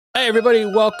Hey, everybody,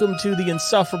 welcome to the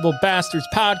Insufferable Bastards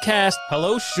podcast.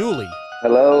 Hello, Shuli.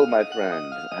 Hello, my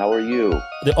friend. How are you?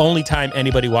 The only time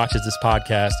anybody watches this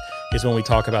podcast is when we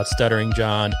talk about Stuttering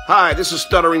John. Hi, this is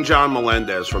Stuttering John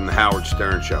Melendez from The Howard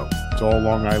Stern Show. It's all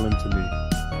Long Island to me.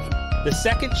 The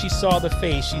second she saw the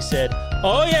face, she said,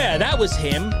 "Oh yeah, that was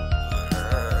him."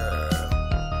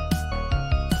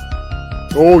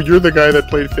 Oh, you're the guy that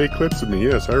played fake clips of me.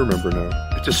 Yes, I remember now.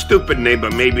 It's a stupid name,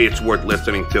 but maybe it's worth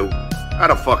listening to. How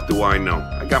the fuck do I know?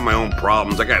 I got my own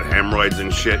problems. I got hemorrhoids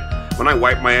and shit. When I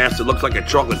wipe my ass, it looks like a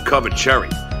chocolate-covered cherry.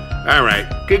 All right,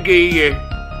 giggy.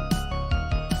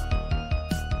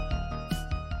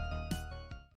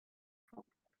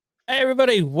 Hey,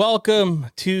 everybody, welcome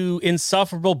to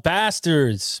Insufferable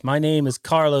Bastards. My name is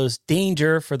Carlos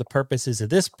Danger for the purposes of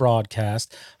this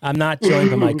broadcast. I'm not joined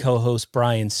by my co-host,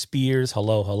 Brian Spears.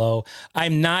 Hello, hello.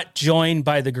 I'm not joined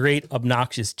by the great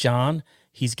Obnoxious John.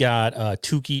 He's got not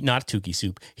Tukey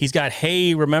soup. He's got,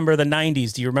 hey, remember the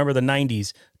 90s? Do you remember the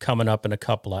 90s coming up in a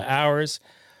couple of hours?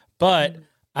 But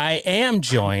I am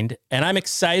joined, and I'm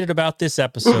excited about this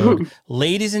episode.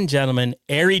 Ladies and gentlemen,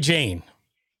 Aerie Jane.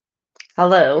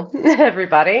 Hello,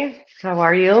 everybody. How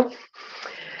are you?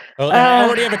 Oh, I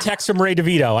already have a text from Ray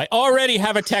DeVito.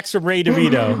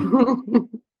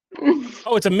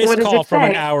 Oh, it's a missed call from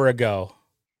an hour ago.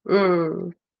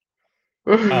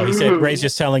 Oh, he said, Ray's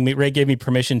just telling me, Ray gave me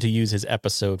permission to use his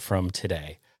episode from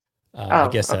today. I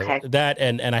guess okay. that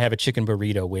and I have a chicken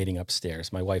burrito waiting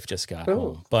upstairs. My wife just got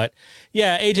home. But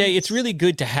yeah, AJ, it's really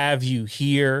good to have you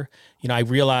here. You know, I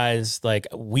realized like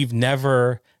we've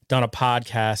never done a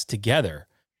podcast together.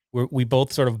 We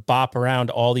both sort of bop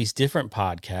around all these different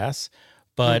podcasts.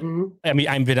 But I mean,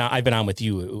 I've been on with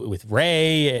you, with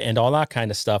Ray and all that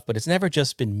kind of stuff, but it's never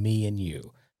just been me and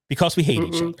you. Because we hate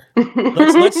each other.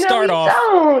 Let's start off.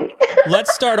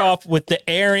 Let's start off with the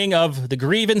airing of the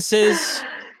grievances.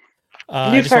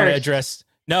 I just want to address.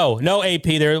 No, AP.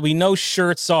 There will be no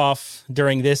shirts off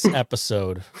during this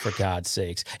episode, for God's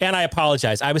sakes. And I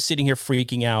apologize. I was sitting here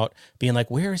freaking out, being like,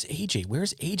 "Where is AJ?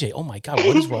 Where's AJ? Oh my God,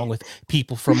 what is wrong with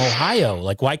people from Ohio?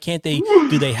 Like, why can't they?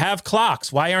 Do they have clocks?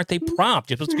 Why aren't they prompt?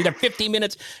 You're supposed to be there 15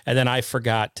 minutes." And then I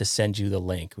forgot to send you the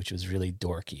link, which was really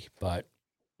dorky, but.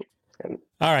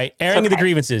 All right, airing of the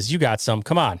grievances. You got some.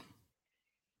 Come on.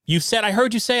 You said, I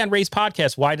heard you say on Ray's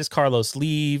podcast, why does Carlos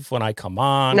leave when I come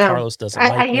on? No, Carlos doesn't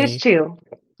like me. I used to.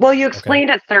 Well, you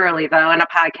explained it thoroughly, though, in a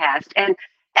podcast. And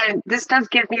this does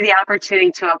give me the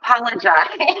opportunity to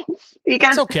apologize. Because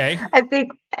it's okay. I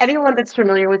think anyone that's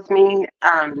familiar with me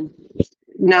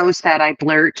knows that I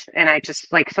blurt. And I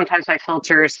just, like, sometimes my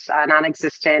filter's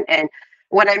non-existent. And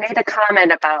when I made a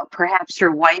comment about perhaps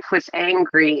your wife was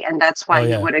angry and that's why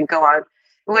you wouldn't go on,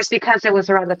 it was because it was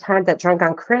around the time that Drunk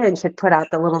on Cringe had put out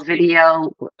the little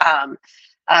video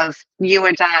of you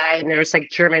and I, and there was like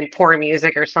German porn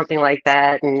music or something like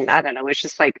that. And I don't know, it was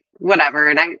just like, whatever.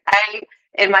 And I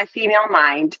in my female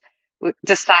mind,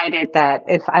 decided that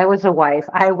if I was a wife,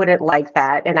 I wouldn't like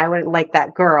that. And I wouldn't like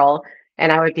that girl.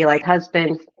 And I would be like,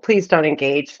 husband, please don't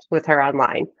engage with her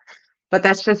online. But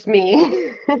that's just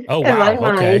me. Oh, wow. In my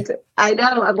mind. Okay. I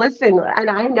know. Listen, and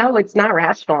I know it's not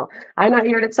rational. I'm not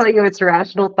here to tell you it's a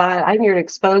rational thought. I'm here to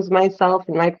expose myself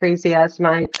and my crazy ass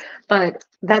mind. But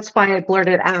that's why I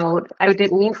blurted out. I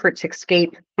didn't mean for it to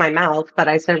escape my mouth, but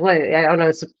I said, "What? I don't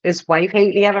know. Is wife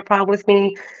hate? You have a problem with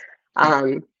me?"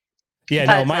 Yeah,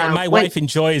 but, no, my wife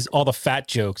enjoys all the fat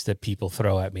jokes that people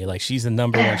throw at me. Like, she's the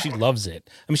number one. She loves it.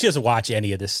 I mean, she doesn't watch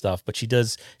any of this stuff, but she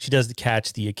does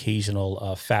catch the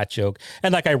occasional fat joke.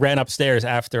 And like, I ran upstairs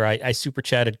after I super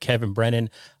chatted Kevin Brennan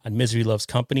on Misery Loves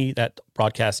Company. That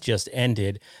broadcast just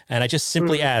ended. And I just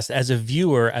simply asked, as a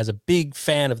viewer, as a big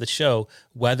fan of the show,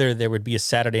 whether there would be a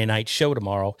Saturday night show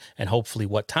tomorrow and hopefully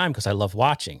what time, because I love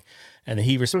watching. And then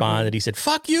he responded, he said,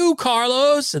 "Fuck you,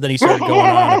 Carlos." And then he started going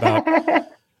on about...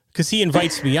 Because he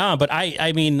invites me on, but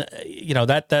I mean, you know,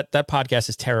 that podcast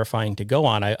is terrifying to go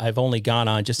on. I've only gone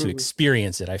on just to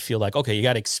experience it. I feel like, okay, you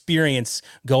got to experience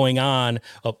going on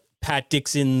Pat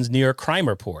Dixon's New York Crime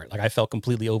Report. Like, I felt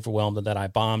completely overwhelmed that I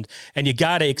bombed. And you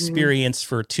got to experience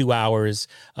for 2 hours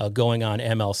going on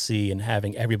MLC and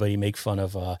having everybody make fun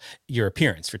of your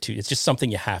appearance for 2. It's just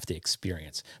something you have to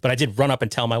experience. But I did run up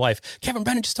and tell my wife, Kevin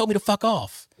Brennan just told me to fuck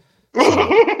off. So.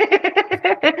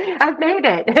 I've made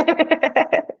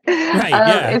it. Right,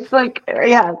 yeah. It's like,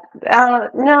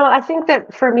 no, I think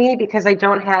that for me, because I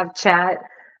don't have chat,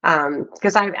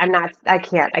 because I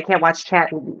can't watch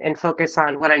chat and focus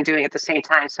on what I'm doing at the same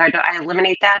time. So I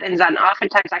eliminate that. And then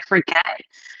oftentimes I forget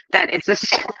that it's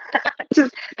just,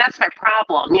 that's my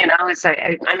problem, you know, it's I'm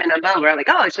in a mode where I'm like,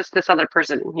 oh, it's just this other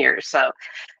person here. So,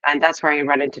 and that's where I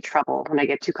run into trouble when I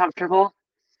get too comfortable.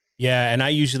 Yeah, and I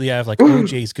usually have like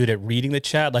OJ's good at reading the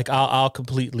chat. Like I'll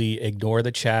completely ignore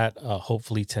the chat.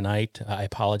 Hopefully tonight. I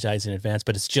apologize in advance,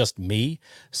 but it's just me.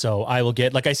 So I will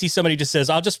get like I see somebody just says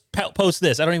I'll just post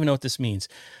this. I don't even know what this means.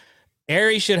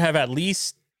 Aerie should at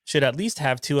least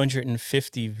have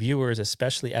 250 viewers,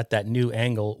 especially at that new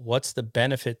angle. What's the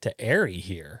benefit to Aerie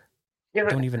here? I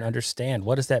don't even understand.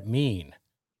 What does that mean?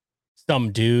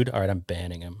 Some dude. All right, I'm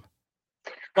banning him.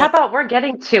 How about we're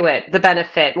getting to it, the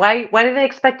benefit? Why do they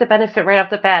expect the benefit right off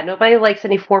the bat? Nobody likes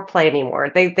any foreplay anymore.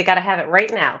 They got to have it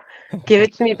right now. Give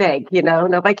it to me big,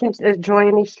 nobody can enjoy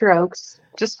any strokes.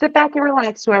 Just sit back and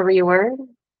relax, whoever you were.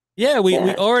 Yeah, we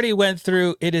already went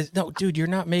through it. Is no, dude, you're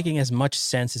not making as much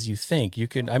sense as you think. You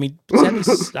can, I mean,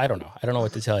 I don't know. I don't know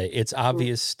what to tell you. It's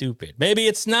obvious stupid. Maybe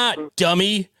it's not,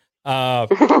 dummy.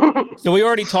 So we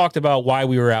already talked about why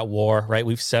we were at war, right?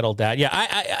 We've settled that. Yeah,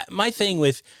 I my thing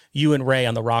with you and Ray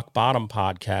on the Rock Bottom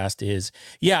podcast is,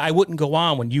 yeah, I wouldn't go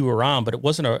on when you were on, but it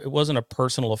wasn't a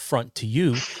personal affront to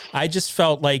you. I just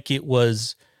felt like it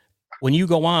was when you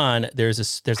go on,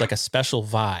 there's like a special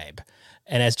vibe.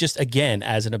 And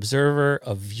as an observer,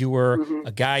 a viewer,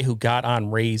 a guy who got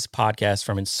on Ray's podcast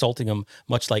from insulting him,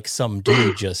 much like some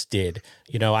dude just did,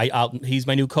 he's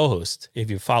my new co-host.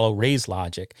 If you follow Ray's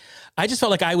logic, I just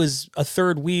felt like I was a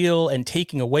third wheel and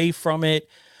taking away from it.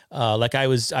 Like I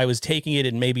was taking it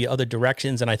in maybe other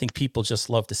directions. And I think people just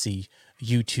love to see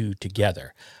you two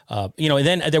together. And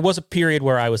then there was a period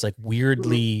where I was like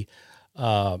weirdly,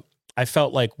 I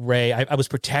felt like Ray, I was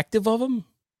protective of him,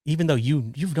 even though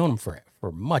you've known him for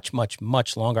much, much,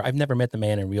 much longer. I've never met the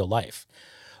man in real life.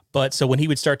 But so when he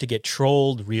would start to get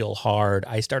trolled real hard,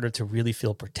 I started to really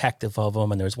feel protective of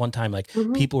him. And there was one time like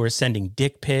people were sending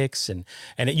dick pics and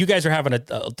you guys are having a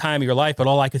time of your life. But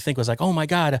all I could think was like, oh my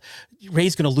God,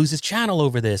 Ray's going to lose his channel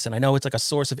over this. And I know it's like a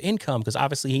source of income because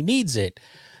obviously he needs it.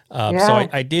 So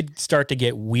I did start to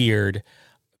get weird.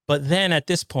 But then at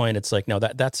this point, it's like, no,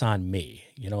 that's on me.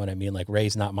 You know what I mean? Like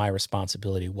Ray's not my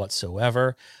responsibility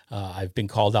whatsoever. I've been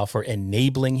called out for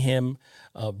enabling him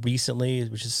recently,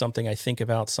 which is something I think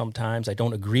about sometimes. I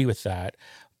don't agree with that.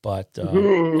 But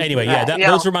anyway,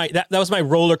 that was my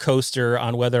roller coaster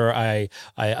on whether I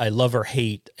love or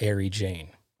hate Aerie Jane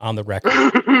on the record.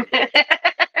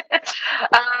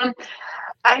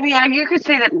 I mean, you could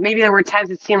say that maybe there were times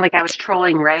it seemed like I was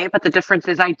trolling Ray, but the difference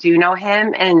is I do know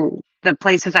him, and the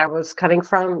places I was coming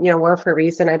from, were for a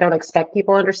reason. I don't expect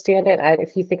people to understand it.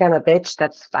 If you think I'm a bitch,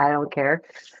 I don't care.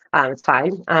 It's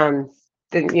fine. I'm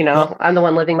the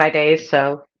one living my days,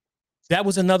 so. That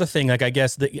was another thing. Like, I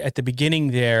guess at the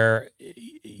beginning there,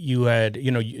 you had,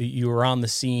 you were on the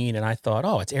scene and I thought,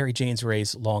 oh, it's Aerie Jane's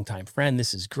Ray's longtime friend.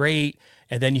 This is great.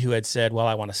 And then you had said, well,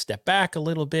 I want to step back a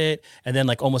little bit. And then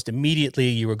like almost immediately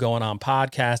you were going on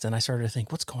podcast and I started to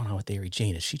think, what's going on with Aerie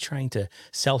Jane? Is she trying to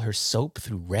sell her soap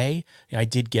through Ray? I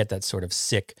did get that sort of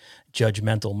sick,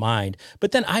 judgmental mind.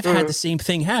 But then I've had the same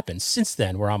thing happen since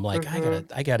then where I'm like,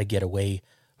 I gotta get away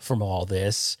from all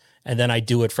this. And then I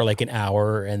do it for like an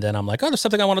hour and then I'm like, oh, there's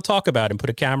something I want to talk about and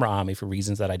put a camera on me for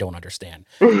reasons that I don't understand.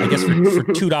 I guess for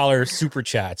 $2 super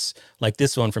chats like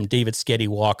this one from David Sketty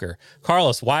Walker.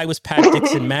 Carlos, why was Pat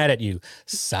Dixon mad at you?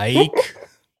 Psych.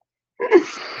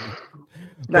 Nice.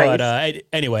 But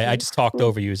anyway, I just talked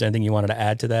over you. Is there anything you wanted to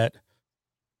add to that?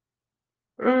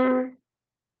 No.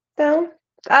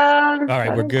 All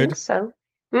right, we're good. So.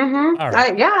 All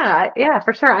right. Yeah,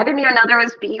 for sure. I didn't even know there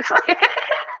was beef.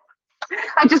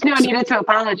 I just knew I needed to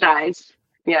apologize.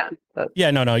 Yeah.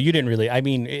 Yeah. No, you didn't really. I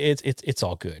mean, it's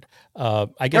all good.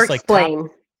 I guess or explain.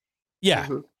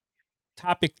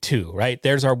 Topic 2, right?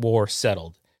 There's our war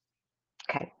settled.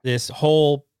 Okay. This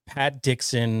whole Pat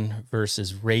Dixon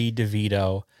versus Ray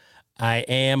DeVito. I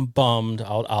am bummed.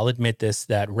 I'll admit this,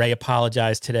 that Ray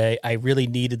apologized today. I really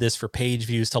needed this for page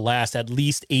views to last at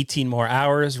least 18 more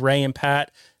hours. Ray and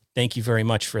Pat, thank you very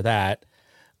much for that.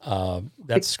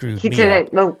 That screwed me up. He did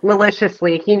it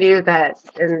maliciously. He knew that,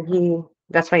 and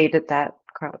that's why he did that.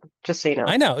 Just so you know.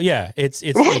 I know. Yeah, it's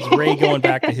Ray going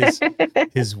back to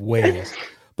his ways.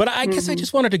 But I guess I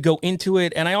just wanted to go into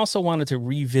it, and I also wanted to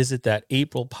revisit that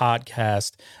April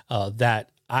podcast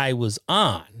that I was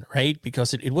on, right?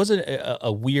 Because it was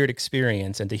a weird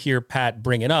experience, and to hear Pat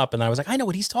bring it up, and I was like, I know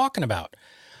what he's talking about.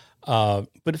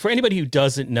 But for anybody who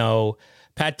doesn't know,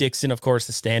 Pat Dixon, of course,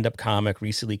 the stand-up comic,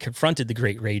 recently confronted the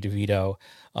great Ray DeVito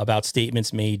about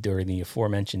statements made during the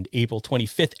aforementioned April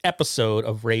 25th episode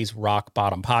of Ray's Rock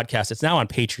Bottom podcast. It's now on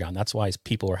Patreon. That's why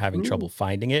people are having trouble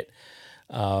finding it.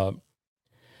 So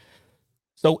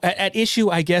at issue,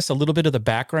 I guess, a little bit of the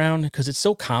background, because it's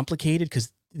so complicated,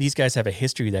 because these guys have a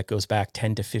history that goes back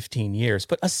 10 to 15 years.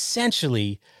 But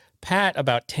essentially, Pat,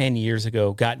 about 10 years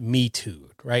ago, got Me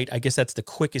Too'd, right? I guess that's the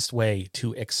quickest way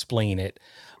to explain it,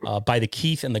 by the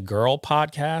Keith and the Girl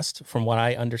podcast, from what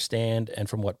I understand, and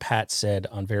from what Pat said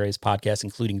on various podcasts,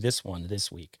 including this one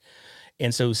this week.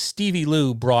 And so Stevie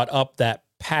Lou brought up that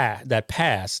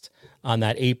past on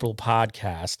that April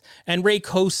podcast, and Ray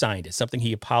co-signed it, something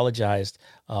he apologized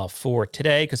for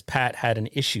today because Pat had an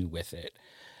issue with it.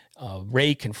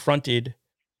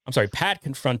 Pat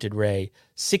confronted Ray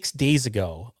 6 days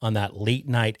ago on that late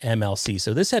night MLC.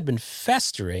 So this had been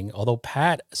festering, although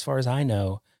Pat, as far as I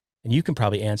know, and you can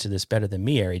probably answer this better than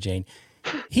me, Aerie Jane,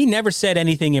 he never said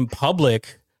anything in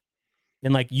public.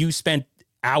 And like, you spent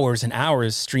hours and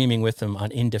hours streaming with him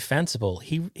on Indefensible.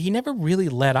 He never really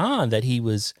let on that he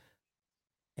was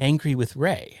angry with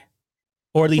Ray,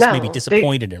 or at least maybe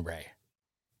disappointed in Ray.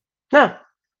 No,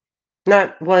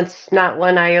 not once, not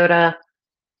one iota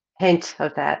hint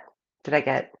of that did I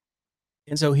get.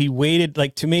 And so he waited.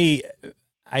 Like, to me,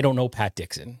 I don't know Pat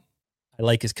Dixon. I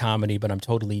like his comedy, but I'm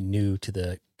totally new to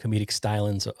the comedic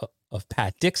stylings of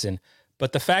Pat Dixon.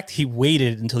 But the fact he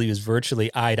waited until he was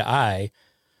virtually eye to eye,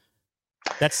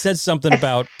 that says something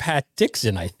about Pat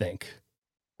Dixon, I think.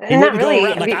 He Not really.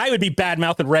 I would be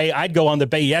bad-mouthing Ray. I'd go on the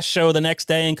Bay Yes show the next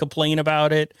day and complain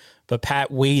about it. But Pat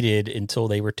waited until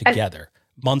they were together,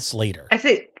 months later. I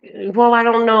think, well, I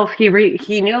don't know if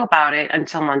he knew about it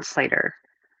until months later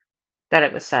that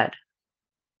it was said.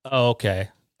 Oh, okay.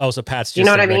 Oh, so Pat's just You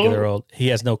know what I mean? regular old. He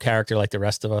has no character like the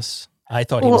rest of us. I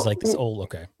thought he was like this old.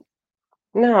 Okay.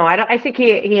 No, I don't. I think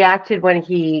he acted when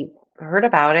he heard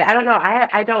about it. I don't know.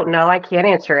 I don't know. I can't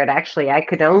answer it. Actually, I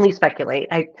could only speculate.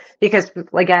 Because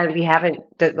again, we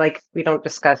don't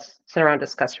sit around and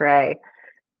discuss Ray.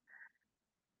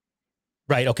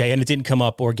 Right. Okay. And it didn't come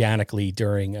up organically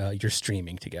during your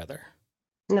streaming together.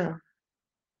 No.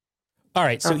 All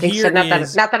right. So here so.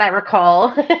 Not that I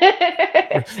recall.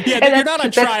 Yeah, you're not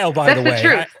on trial, by the way. That's the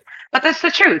truth. But that's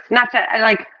the truth. Not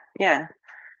that yeah.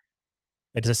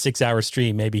 It's a 6-hour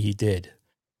stream. Maybe he did.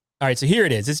 All right. So here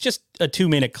it is. It's just a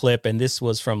 2-minute clip. And this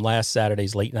was from last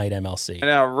Saturday's late night MLC.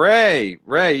 Now, Ray,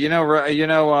 you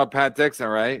know Pat Dixon,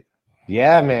 right?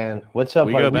 Yeah, man. What's up,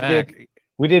 we buddy? go back.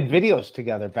 We did videos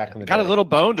together back in the day. Got a little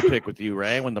bone to pick with you,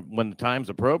 Ray, when the time's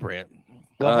appropriate.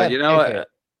 You know what?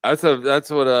 That's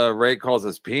what Ray calls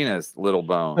his penis, little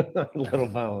bone. Little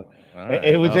bone. Right.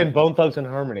 It was in Bone Thugs and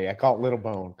Harmony. I call it Little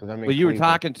Bone because Well, you were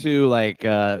talking to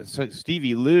so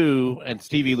Stevie Lou, and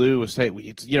Stevie Lou was saying,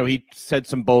 he said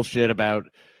some bullshit about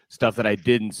stuff that I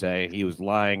didn't say. He was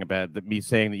lying about me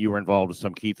saying that you were involved with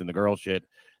some Keith and the Girl shit,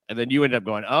 and then you ended up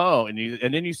going, oh, and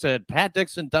then you said Pat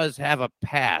Dixon does have a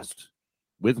past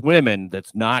with women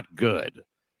that's not good.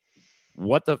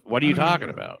 What are you talking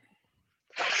about?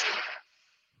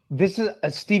 This is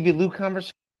a Stevie Lou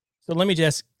conversation. So let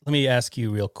me ask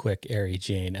you real quick, Aerie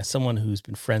Jane, as someone who's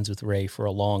been friends with Ray for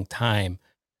a long time,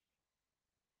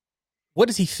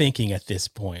 what is he thinking at this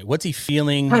point? What's he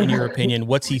feeling, in your opinion?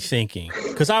 What's he thinking?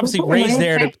 Because obviously Ray's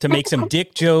there to make some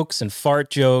dick jokes and fart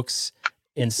jokes,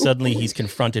 and suddenly he's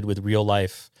confronted with real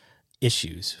life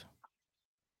issues.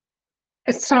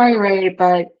 Sorry, Ray,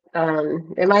 but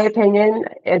in my opinion,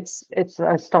 it's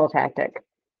a stall tactic.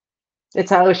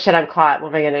 It's oh shit, I'm caught. What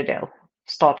am I gonna do?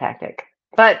 Stall tactic.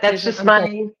 But that's just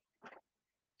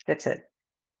that's it.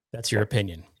 That's your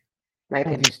opinion. My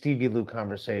opinion. These Stevie Lou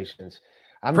conversations.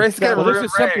 This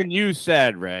is something you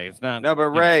said, Ray. It's not. No, but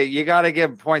Ray, you got to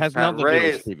give points.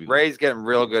 Ray's getting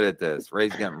real good at this.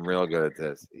 Ray's getting real good at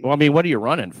this. Well, I mean, what are you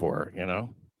running for?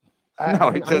 No,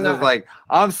 he just is like,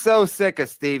 I'm so sick of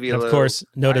Stevie Lou. Of course,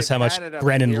 notice how much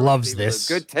Brennan loves this.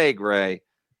 Good take, Ray.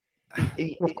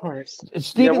 Of course.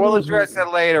 We'll address it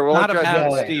later. Not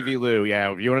about Stevie Lou.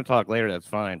 Yeah, if you want to talk later, that's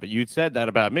fine. But you said that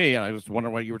about me, and I was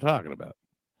wondering what you were talking about.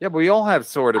 Yeah, but we all have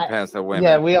sordid past with women.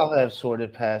 Yeah, we all have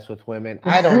sordid past with women.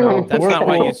 I don't know. That's not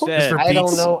what you said. I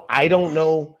don't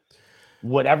know.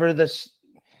 Whatever this,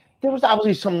 there was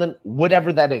obviously something.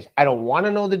 Whatever that is, I don't want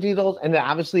to know the details, and there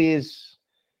obviously is.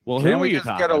 Well, can we just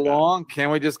get along? Can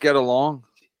we just get along?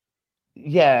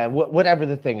 Yeah, whatever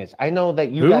the thing is. I know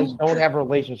that you guys don't have a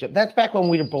relationship. That's back when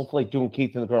we were both like doing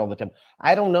Keith and the Girl all the time.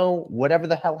 I don't know. Whatever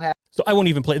the hell happened. So I won't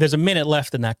even play. There's a minute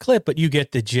left in that clip, but you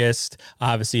get the gist.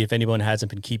 Obviously, if anyone hasn't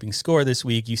been keeping score this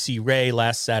week, you see Ray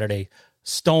last Saturday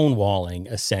stonewalling,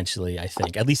 essentially, I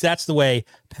think. At least that's the way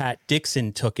Pat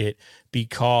Dixon took it,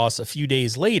 because a few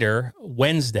days later,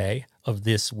 Wednesday of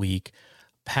this week,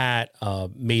 Pat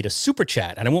made a super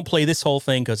chat, and I won't play this whole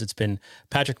thing because it's been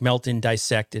Patrick Melton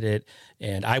dissected it,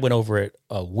 and I went over it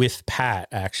with Pat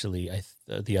actually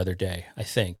the other day, I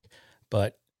think.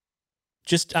 But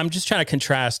I'm just trying to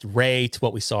contrast Ray to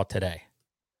what we saw today.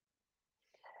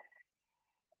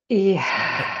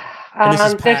 Yeah. And this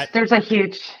is Pat. There's a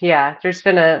huge, there's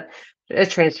been a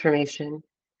transformation.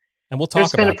 And we'll talk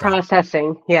about There's been a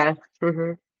processing. Yeah.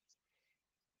 Mm-hmm.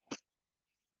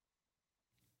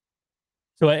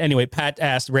 So anyway, Pat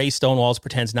asked, Ray Stonewalls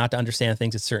pretends not to understand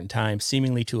things at certain times,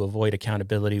 seemingly to avoid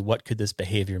accountability. What could this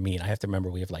behavior mean? I have to remember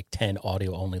we have like 10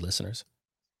 audio only listeners.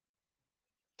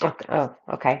 Oh,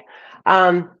 okay.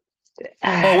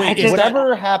 Wait,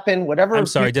 whatever happened, whatever. I'm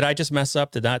sorry. Did I just mess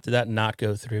up? Did that not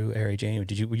go through, Aerie Jane?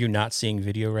 Were you not seeing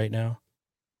video right now?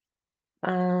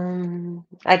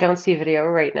 I don't see video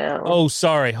right now. Oh,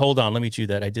 sorry. Hold on. Let me do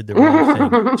that. I did the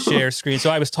wrong thing. Share screen. So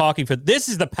I was talking this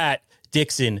is the Pat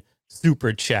Dixon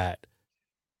super chat.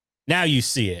 Now you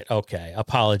see it. Okay.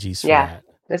 Apologies for that.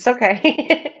 It's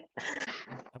okay.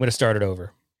 I'm going to start it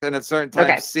over. And at certain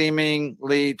times,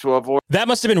 seemingly to avoid. That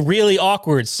must have been really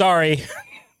awkward. Sorry.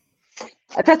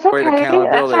 That's okay.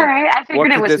 That's all right. I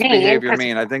figured it was me. What could this behavior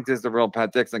mean? I think this is the real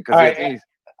Pat Dixon. All right.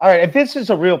 If this is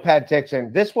a real Pat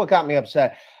Dixon, this is what got me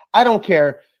upset. I don't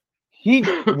care.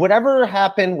 Whatever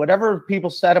happened, whatever people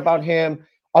said about him,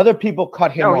 other people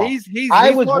cut him off.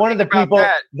 I was one of the people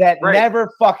that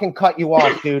never fucking cut you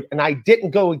off, dude. And I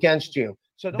didn't go against you.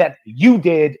 So that you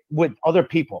did with other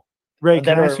people. Ray,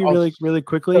 can I ask you really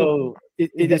quickly? So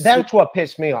that's what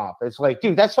pissed me off. It's like,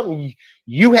 dude, that's something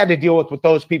you had to deal with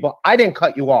those people. I didn't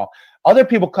cut you off. Other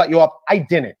people cut you off. I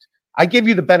didn't. I give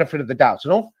you the benefit of the doubt.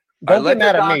 So don't get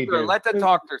mad at me, dude. Let the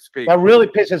doctor speak. That really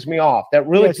pisses me off. That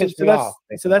really pisses me off.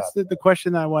 So that's the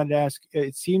question that I wanted to ask.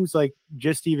 It seems like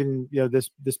just even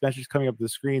this message coming up the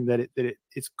screen that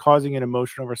it's causing an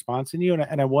emotional response in you,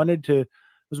 and I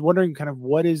was wondering kind of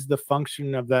what is the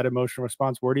function of that emotional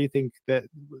response? What are you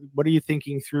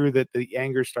thinking through that the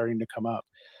anger is starting to come up?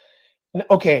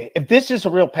 Okay, if this is a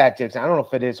real Pat Dixon, I don't know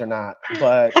if it is or not,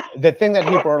 but the thing that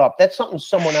he brought up, that's something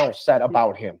someone else said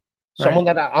about him. Someone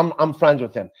that I'm friends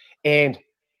with him. And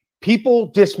people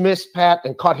dismissed Pat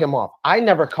and cut him off. I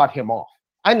never cut him off.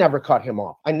 I never cut him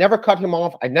off. I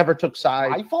never took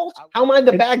sides. My fault? How am I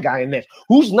the bad guy in this?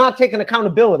 Who's not taking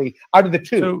accountability out of the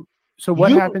two? So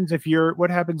what happens if the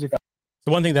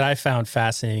one thing that I found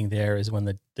fascinating there is when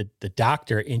the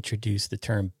doctor introduced the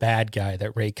term bad guy,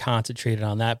 that Ray concentrated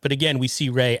on that. But again, we see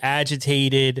Ray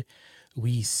agitated.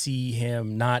 We see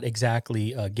him not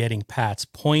exactly getting Pat's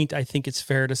point, I think it's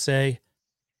fair to say.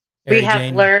 We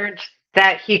have learned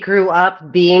that he grew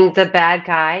up being the bad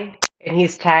guy, and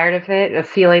he's tired of it, of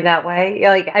feeling that way.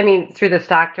 Through this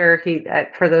doctor,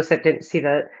 for those that didn't see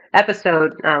the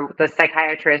episode, the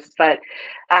psychiatrist, but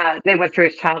they went through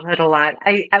his childhood a lot.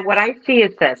 What I see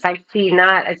is this. I see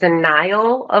not a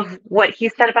denial of what he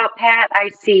said about Pat. I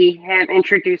see him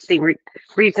introducing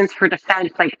reasons for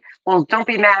defense, like, well, don't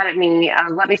be mad at me.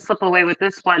 Let me slip away with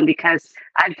this one because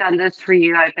I've done this for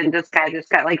you. I've been this guy,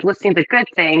 like listening to good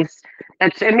things.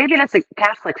 And maybe that's a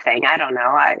Catholic thing. I don't know.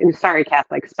 I'm sorry,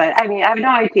 Catholics, but I have no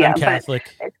idea. I'm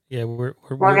Catholic. Yeah, we're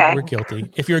guilty.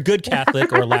 If you're a good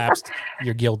Catholic or lapsed,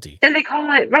 you're guilty. And they call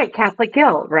it Catholic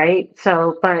guilt, right?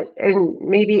 So, and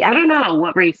maybe I don't know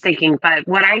what Ray's thinking, but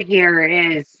what I hear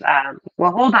is,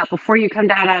 well, hold up, before you come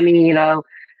down on me,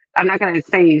 I'm not going to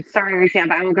say sorry,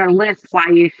 but I'm going to list why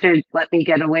you should let me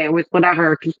get away with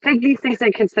whatever. Take these things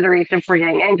into consideration before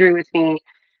getting angry with me.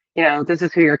 This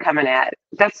is who you're coming at.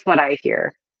 That's what I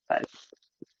hear. But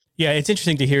yeah, it's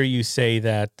interesting to hear you say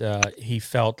that he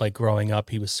felt like growing up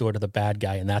he was sort of the bad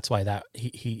guy, and that's why that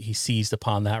he seized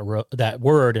upon that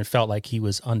word and felt like he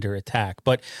was under attack.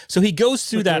 But so he goes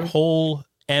through that whole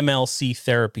MLC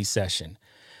therapy session,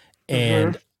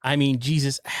 and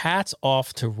Jesus, hats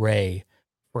off to Ray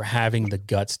for having the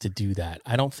guts to do that.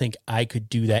 I don't think I could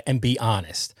do that and be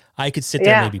honest. I could sit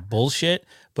there and maybe bullshit,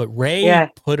 but Ray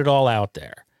put it all out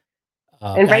there.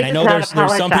 And I know there's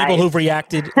some people who've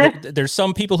reacted. There's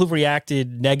some people who've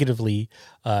reacted negatively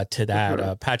to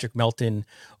that. Patrick Melton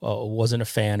wasn't a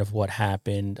fan of what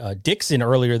happened. Dixon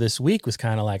earlier this week was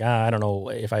kind of like, I don't know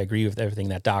if I agree with everything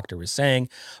that doctor was saying.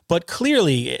 But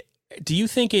clearly, do you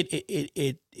think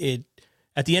it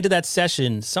at the end of that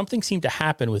session, something seemed to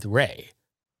happen with Ray?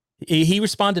 He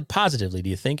responded positively.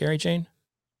 Do you think, Aerie Jane?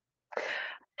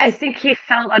 I think he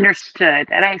felt understood.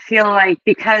 And I feel like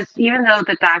because even though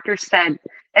the doctor said,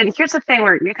 and here's the thing,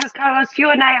 because Carlos, you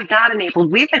and I have not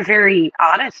enabled, we've been very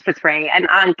honest with Ray and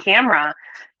on camera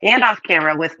and off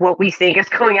camera with what we think is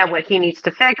going on, what he needs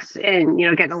to fix and,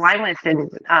 get in line with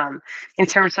in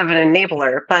terms of an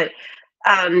enabler. But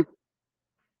I'm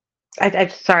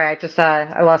sorry,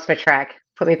 I lost my track.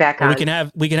 Put me back on. We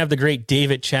can have the great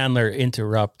David Chandler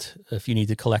interrupt if you need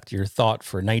to collect your thought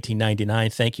for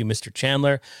 1999. Thank you, Mr.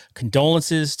 Chandler.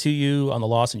 Condolences to you on the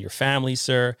loss in your family,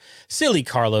 sir. Silly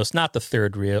Carlos, not the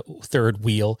third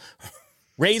wheel.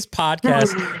 Ray's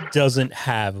podcast doesn't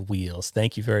have wheels.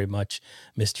 Thank you very much,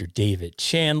 Mr. David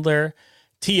Chandler.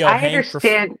 T.O. I Hank.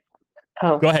 understand.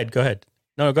 Go ahead.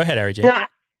 No, go ahead, Aerie Jane. No,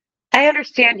 I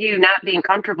understand you not being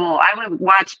comfortable. I would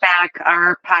watch back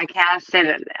our podcast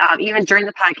and even during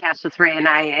the podcast with Ray and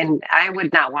I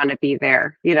would not want to be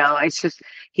there. You know, it's just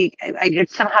it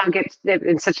somehow gets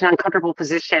in such an uncomfortable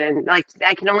position. And like,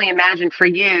 I can only imagine for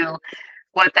you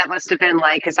what that must have been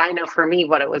like, because I know for me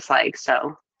what it was like.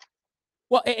 So.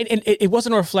 Well, and it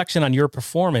wasn't a reflection on your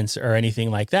performance or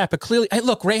anything like that, but clearly, hey,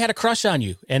 look, Ray had a crush on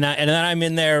you, and then I'm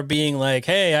in there being like,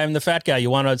 "Hey, I'm the fat guy. You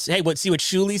want to? Hey, see what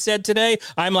Shuli said today?"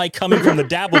 I'm like coming from the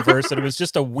Dabbleverse, and it was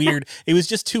just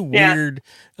two weird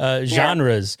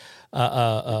genres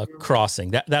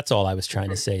crossing. That's all I was trying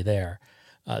to say there.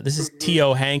 This is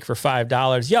T.O. Hank for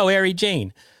 $5. Yo, Aerie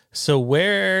Jane. So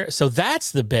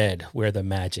that's the bed where the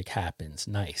magic happens.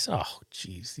 Nice. Oh,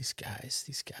 geez, these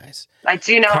guys. I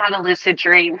do know how to lucid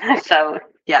dream. So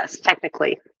yes,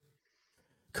 technically.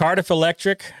 Cardiff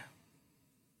Electric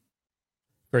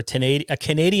for a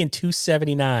Canadian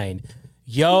 $2.79.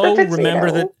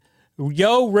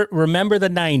 Remember the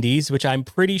 90s, which I'm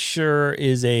pretty sure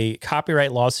is a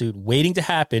copyright lawsuit waiting to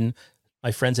happen.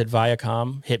 My friends at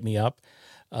Viacom hit me up.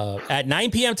 At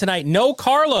 9 p.m. tonight, no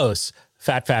Carlos.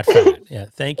 Fat. Yeah,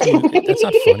 thank you. That's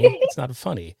not funny. It's not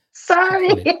funny. Sorry,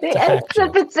 it's a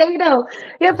potato.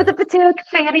 Yeah, but the potato can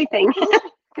say anything.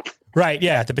 Right,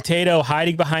 yeah, the potato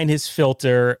hiding behind his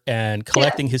filter and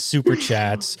collecting his super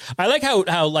chats. I like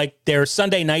how like their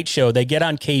Sunday night show, they get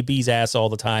on KB's ass all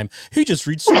the time. He just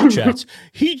reads super chats.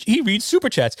 He reads super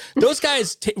chats. Those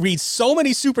guys read so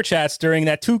many super chats during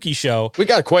that Tukey show. We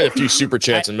got quite a few super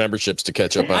chats and memberships to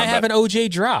catch up on. I have an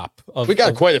OJ drop. We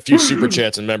got quite a few super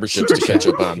chats and memberships to catch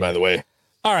up on, by the way.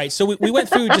 All right, so we went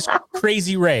through just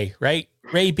crazy Ray, right?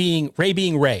 Ray being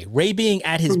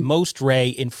at his most Ray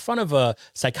in front of a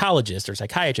psychologist or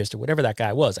psychiatrist or whatever that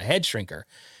guy was, a head shrinker.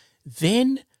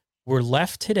 Then we're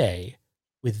left today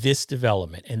with this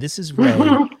development, and this is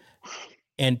Ray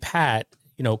and Pat,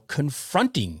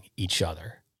 confronting each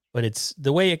other. But it's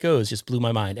the way it goes just blew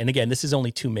my mind. And again, this is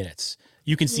only 2 minutes.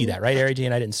 You can see that, right, Aerie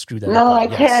Jane? I didn't screw that up. No, I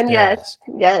can. Yes.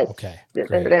 Okay.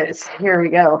 There it is. Here we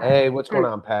go. Hey, what's going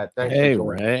on, Pat? Thanks for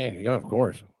joining. Ray. Yeah, of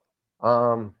course.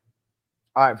 All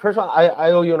right. First of all,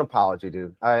 I owe you an apology,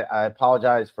 dude. I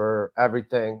apologize for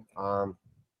everything.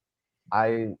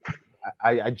 I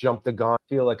jumped the gun. I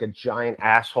feel like a giant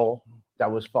asshole.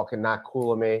 That was fucking not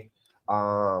cool of me.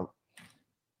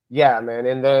 Yeah, man.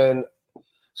 And then,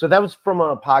 so that was from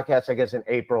a podcast, I guess, in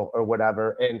April or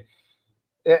whatever. And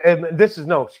this is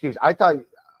no excuse. I don't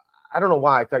know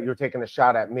why I thought you were taking a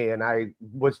shot at me, and I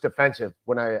was defensive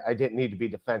when I didn't need to be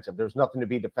defensive. There's nothing to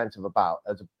be defensive about.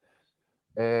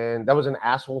 And that was an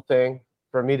asshole thing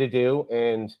for me to do.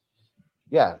 And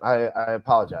yeah, I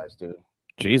apologize, dude.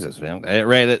 Jesus, man. Hey,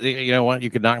 Ray, you know what?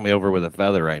 You could knock me over with a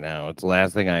feather right now. It's the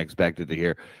last thing I expected to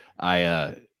hear.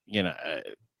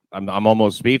 I'm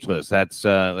almost speechless. That's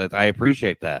I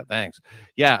appreciate that. Thanks.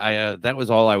 Yeah, that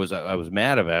was all I was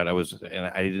mad about. I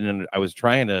didn't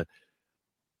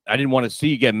want to see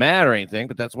you get mad or anything,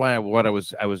 but that's why I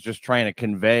was just trying to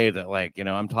convey that, like,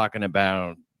 I'm talking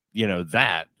about,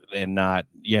 that and not,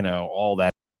 all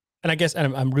that. And I guess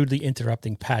I'm rudely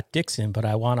interrupting Pat Dixon, but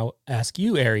I want to ask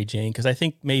you, Aerie Jane, because I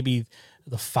think maybe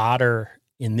the fodder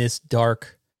in this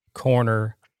dark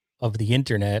corner of the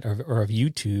internet or of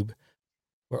YouTube,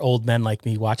 where old men like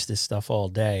me watch this stuff all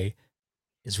day,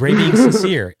 is Ray being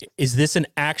sincere? Is this an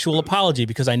actual apology?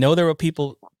 Because I know there will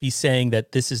people be saying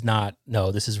that this is not.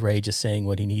 No, this is Ray just saying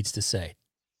what he needs to say.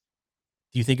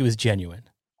 Do you think it was genuine?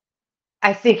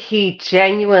 I think he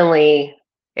genuinely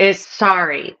is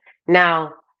sorry.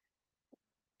 Now,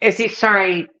 is he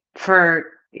sorry for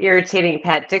irritating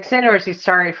Pat Dixon, or is he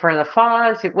sorry for the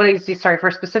flaws? What is he sorry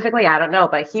for specifically? I don't know,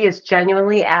 but he is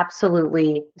genuinely,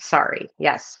 absolutely sorry.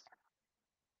 Yes.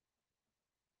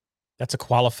 That's a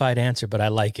qualified answer, but I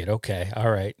like it. Okay.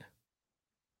 All right.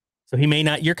 So he may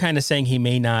not, you're kind of saying he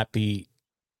may not be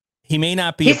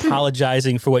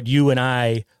apologizing for what you and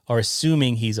I are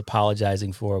assuming he's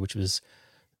apologizing for, which was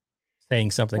saying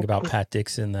something about Pat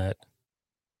Dixon that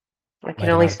I can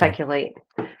only speculate.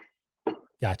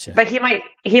 Gotcha. But he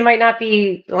might not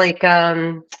be like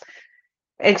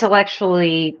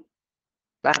intellectually,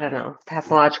 I don't know,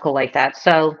 pathological like that.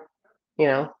 So,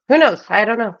 who knows? I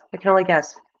don't know. I can only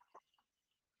guess.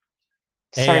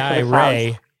 AI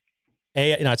Ray.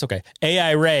 It's okay.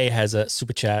 AI Ray has a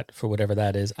super chat for whatever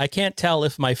that is. I can't tell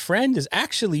if my friend is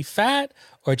actually fat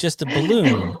or just a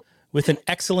balloon with an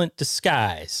excellent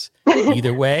disguise.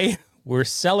 Either way, we're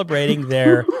celebrating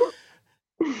their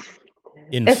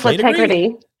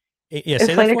integrity. Yeah,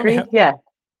 say that for me. Yeah.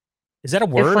 Is that a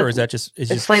word or is that just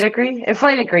Inflategree?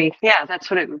 Inflategree. Yeah, that's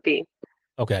what it would be.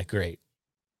 Okay, great.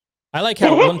 I like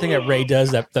how one thing that Ray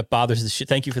does that bothers the shit.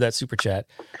 Thank you for that super chat.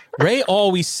 Ray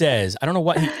always says, I don't know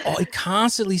what he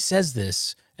constantly says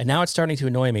this, and now it's starting to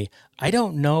annoy me. I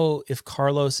don't know if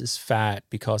Carlos is fat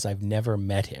because I've never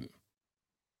met him.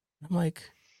 I'm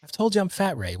like, I've told you I'm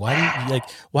fat, Ray. Why do you like?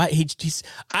 Why he's?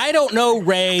 I don't know,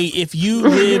 Ray. If you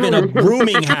live in a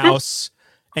rooming house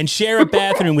and share a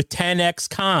bathroom with 10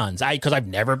 ex-cons, because I've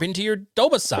never been to your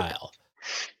domicile.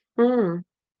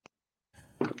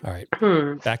 All right,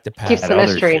 back to Pat. Keeps the That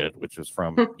other mystery. shit, which was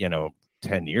from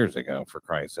 10 years ago, for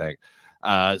Christ's sake.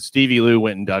 Stevie Lou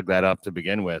went and dug that up to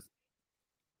begin with,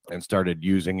 and started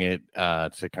using it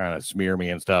to kind of smear me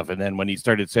and stuff. And then when he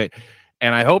started saying,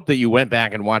 and I hope that you went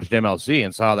back and watched MLC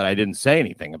and saw that I didn't say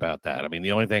anything about that. I mean,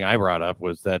 the only thing I brought up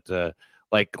was that,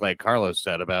 like Carlos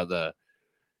said about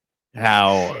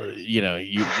how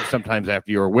you sometimes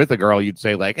after you were with a girl, you'd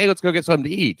say like, hey, let's go get something to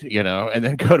eat, and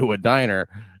then go to a diner.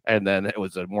 And then it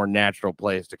was a more natural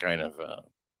place to kind of,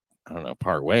 I don't know,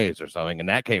 part ways or something. And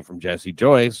that came from Jesse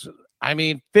Joyce. I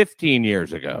mean, 15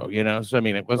 years ago, So, I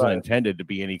mean, it wasn't intended to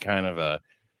be any kind of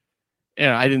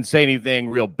I didn't say anything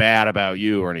real bad about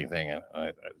you or anything.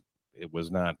 It was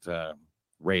not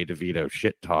Ray DeVito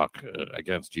shit talk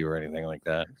against you or anything like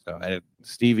that. So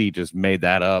Stevie just made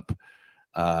that up.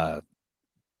 I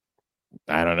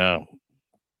don't know.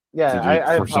 Yeah,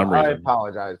 I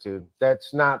apologize, dude.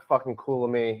 That's not fucking cool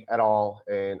of me at all.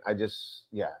 And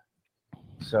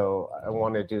so I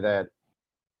want to do that.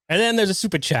 And then there's a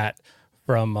super chat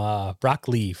from Brock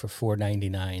Lee for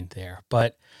 $4.99 there.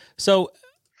 But so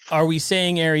are we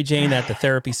saying, Aerie Jane, that the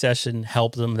therapy session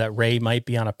helped him, that Ray might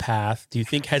be on a path? Do you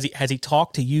think, has he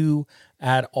talked to you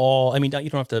at all? I mean, you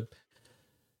don't have to.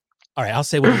 All right, I'll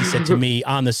say what he said to me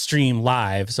on the stream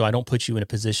live, so I don't put you in a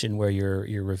position where you're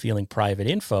revealing private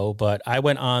info. But I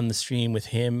went on the stream with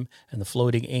him and the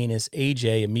floating anus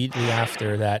AJ immediately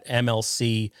after that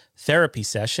MLC therapy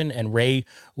session, and Ray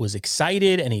was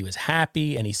excited and he was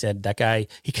happy, and he said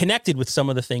he connected with some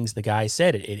of the things the guy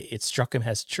said. It struck him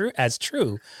as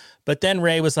true. But then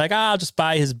Ray was like, I'll just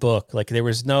buy his book. Like he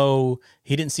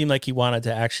didn't seem like he wanted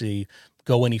to actually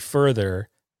go any further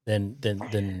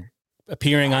than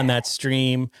appearing on that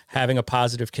stream, having a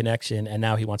positive connection, and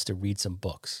now he wants to read some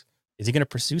books. Is he going to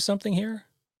pursue something here?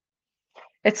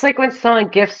 It's like when someone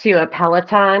gifts you a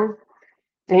Peloton,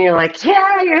 and you're like,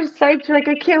 yeah, you're psyched. You're like,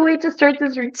 I can't wait to start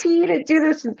this routine and do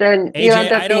this. And then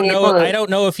AJ, I don't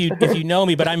know if you know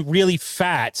me, but I'm really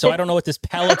fat, so I don't know what this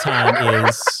Peloton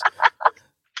is.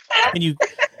 Can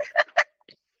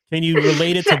you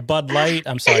relate it to Bud Light?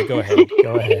 I'm sorry. Go ahead.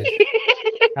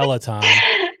 Peloton.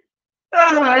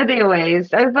 Oh, anyways,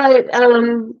 but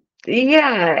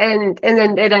yeah, and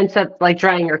then it ends up like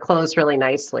drying your clothes really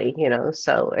nicely,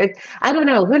 So I don't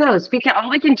know. Who knows? All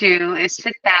we can do is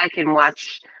sit back and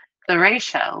watch the Ray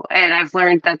show, and I've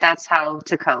learned that that's how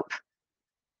to cope.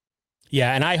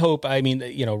 Yeah, and I hope. I mean,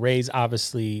 Ray's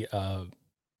obviously.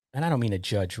 And I don't mean to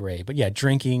judge Ray, but yeah,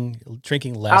 drinking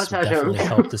less would definitely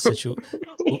help the situation,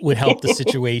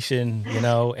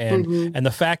 and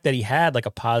the fact that he had like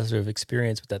a positive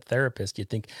experience with that therapist, you'd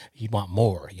think he'd want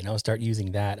more, start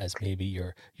using that as maybe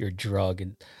your drug,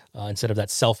 and instead of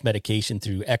that self-medication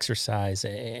through exercise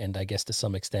and I guess to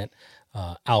some extent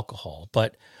alcohol.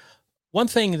 But one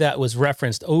thing that was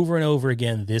referenced over and over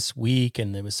again this week,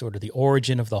 and it was sort of the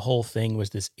origin of the whole thing,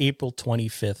 was this April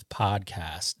 25th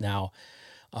podcast. Now,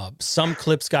 some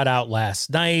clips got out last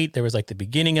night. There was like the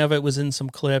beginning of it was in some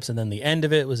clips, and then the end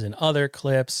of it was in other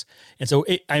clips. And so,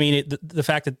 the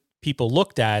fact that people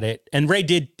looked at it, and Ray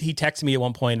he texted me at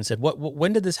one point and said,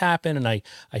 when did this happen? And I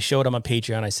showed him on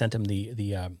Patreon. I sent him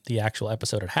the actual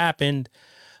episode it happened.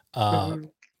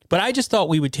 But I just thought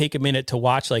we would take a minute to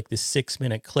watch like this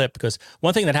 6-minute clip, because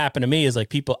one thing that happened to me is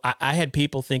like I had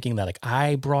people thinking that like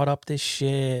I brought up this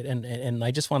shit, and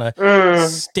I just want to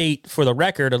state for the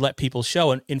record and let people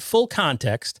show in full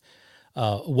context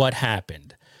what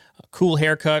happened. A cool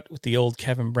haircut with the old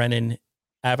Kevin Brennan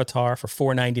avatar for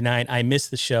 $4.99. I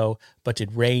missed the show, but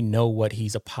did Ray know what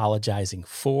he's apologizing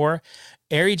for?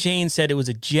 Aerie Jane said it was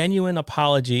a genuine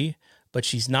apology, but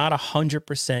she's not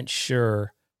 100%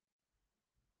 sure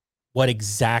what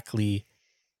exactly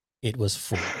it was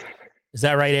for. Is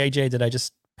that right, AJ? Did I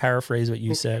just paraphrase what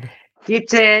you said? You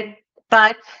did,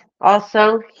 but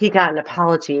also he got an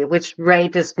apology, which Ray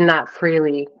does not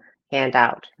freely hand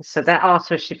out. So that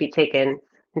also should be taken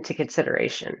into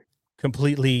consideration.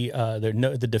 Completely,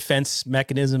 the defense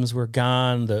mechanisms were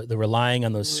gone. The relying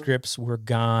on those scripts were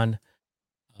gone.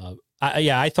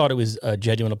 I thought it was a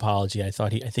genuine apology. I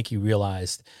think he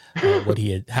realized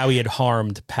how he had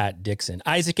harmed Pat Dixon.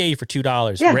 Isaac A for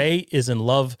 $2. Yeah. Ray is in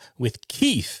love with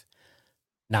Keith,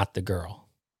 not the girl.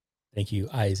 Thank you,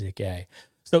 Isaac A.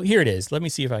 So here it is. Let me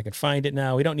see if I can find it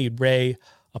now. We don't need Ray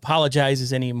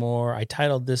apologizes anymore. I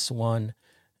titled this one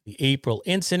The April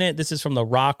Incident. This is from the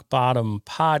Rock Bottom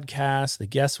podcast. The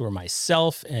guests were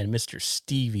myself and Mr.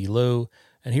 Stevie Lou.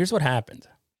 And here's what happened.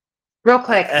 Real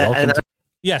quick.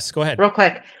 Yes, go ahead. Real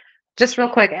quick. Just real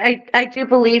quick. I do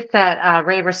believe that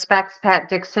Ray respects Pat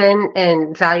Dixon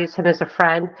and values him as a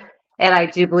friend. And I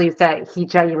do believe that he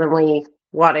genuinely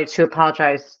wanted to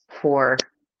apologize for.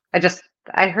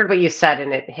 I heard what you said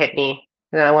and it hit me.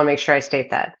 And I want to make sure I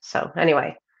state that. So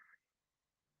anyway.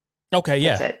 Okay,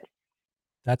 yeah. That's it.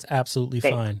 That's absolutely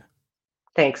fine.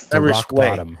 Thanks. The Rock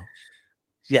Bottom.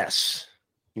 Yes.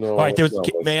 No, all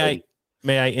right.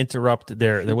 May I interrupt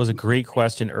there? There was a great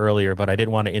question earlier, but I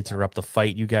didn't want to interrupt the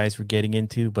fight you guys were getting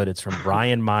into. But it's from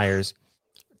Ryan Myers,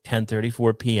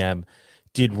 10:34 p.m.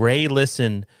 Did Ray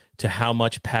listen to how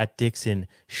much Pat Dixon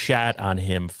shat on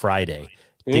him Friday?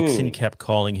 Dixon kept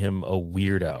calling him a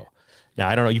weirdo. Now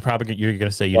I don't know. You're going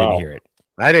to say you didn't hear it.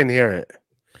 I didn't hear it.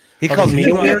 He called me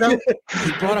a weirdo.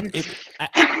 He brought up.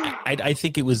 I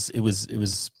think it was.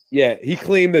 Yeah, he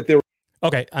claimed that there were.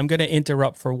 Okay, I'm going to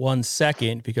interrupt for 1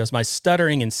 second because my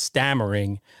stuttering and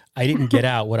stammering, I didn't get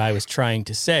out what I was trying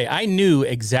to say. I knew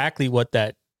exactly what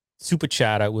that super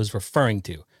chatter was referring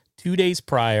to. 2 days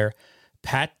prior,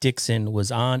 Pat Dixon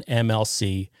was on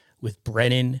MLC with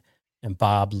Brennan and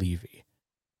Bob Levy.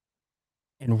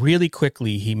 And really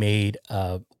quickly, he made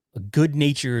a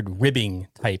good-natured ribbing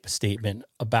type statement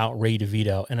about Ray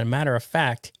DeVito. And a matter of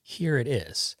fact, here it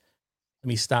is. Let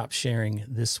me stop sharing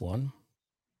this one.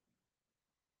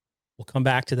 We'll come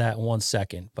back to that in 1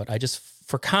 second, but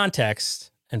for context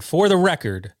and for the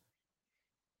record,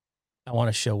 I want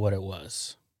to show what it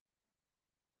was,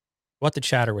 what the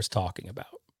chatter was talking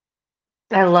about.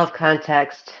 I love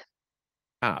context.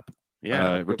 Cop.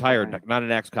 Yeah, retired, not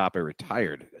an ex-cop, a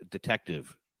retired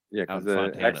detective. Yeah, because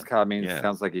the ex-cop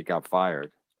sounds like he got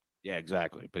fired. Yeah,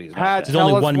 exactly. But he's Pat, not. tell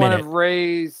only us 1 minute. One of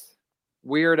Ray's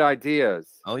weird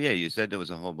ideas. Oh yeah, you said there was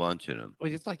a whole bunch of them.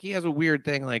 Well, it's like he has a weird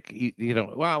thing, like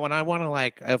well, when I want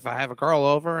to if I have a girl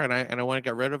over and I want to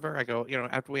get rid of her, I go,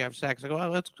 after we have sex, I go,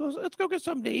 let's go get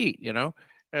something to eat, and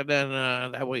then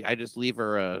that way I just leave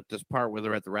her just part with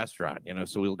her at the restaurant,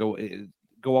 so we'll go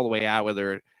all the way out with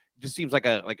her. It just seems like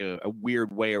a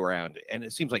weird way around it, and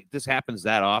it seems like this happens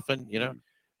that often,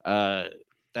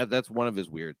 that's one of his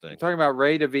weird things. Talking about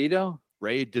Ray DeVito.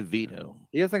 Ray DeVito.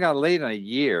 He hasn't got laid in a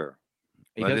year.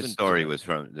 Well, this story was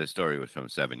from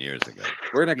 7 years ago.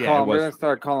 We're gonna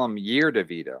start calling him Year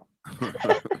DeVito.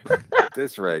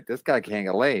 This guy can't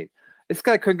get laid. This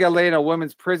guy couldn't get laid in a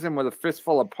women's prison with a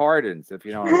fistful of pardons, if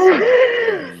you know what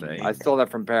I'm saying. I stole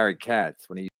that from Barry Katz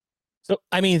when he. So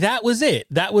I mean, that was it.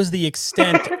 That was the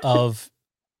extent of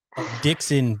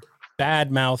Dixon bad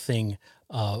mouthing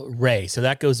Ray. So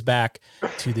that goes back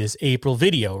to this April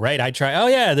video, right?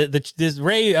 This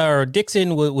Ray or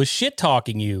Dixon was shit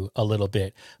talking you a little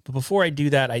bit. But before I do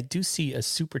that, I do see a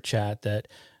super chat that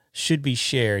should be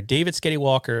shared. David Sketty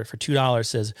Walker for $2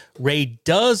 says Ray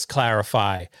does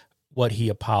clarify what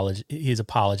he's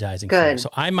apologizing for. So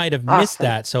I might have missed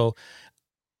that. So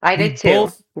I did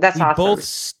too. That's awesome. Both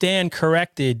stand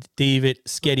corrected, David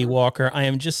Sketty Walker. I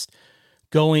am just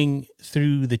going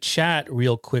through the chat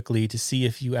real quickly to see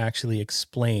if you actually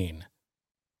explain.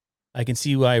 I can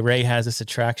see why Ray has this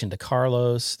attraction to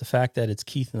Carlos. The fact that it's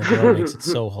Keith and the girl makes it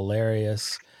so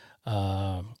hilarious.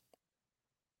 Okay,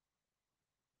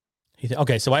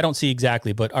 so I don't see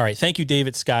exactly, but all right. Thank you,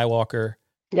 David Skywalker.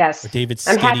 Yes. Or David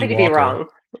I'm happy to be wrong.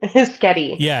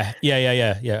 Sketty. Yeah.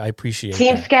 I appreciate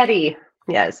Team that. Sketty.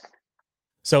 Yes.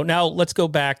 So now let's go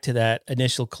back to that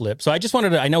initial clip. So I just wanted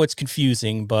to, I know it's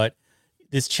confusing, but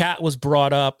this chat was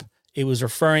brought up. It was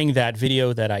referring that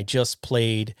video that I just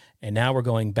played, and now we're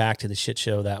going back to the shit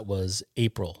show that was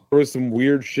April. There was some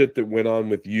weird shit that went on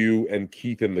with you and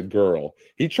Keith and the girl.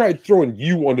 He tried throwing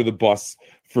you under the bus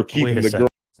for Keith and the girl.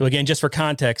 So again, just for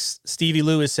context, Stevie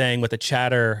Lou is saying what the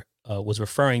chatter was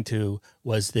referring to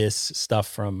was this stuff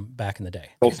from back in the day.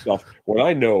 Stuff when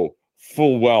I know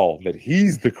full well that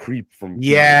he's the creep from.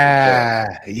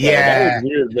 Yeah. That was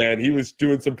weird, man. He was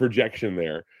doing some projection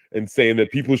there and saying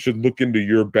that people should look into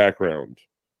your background.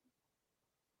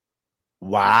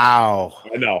 Wow.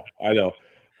 I know.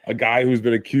 A guy who's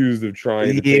been accused of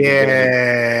trying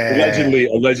to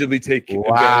allegedly take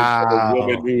advantage of a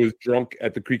woman who was drunk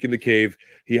at the Creek in the Cave.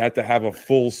 He had to have a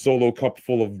full solo cup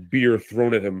full of beer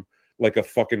thrown at him like a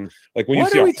fucking like when What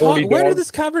you see are a we horny talking? Where dog. did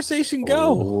this conversation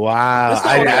go? Wow. That's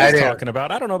not what I was talking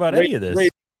about. I don't know about any of this.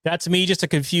 That's me, just a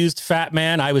confused fat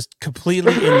man. I was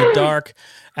completely in the dark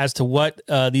as to what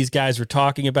these guys were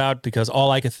talking about because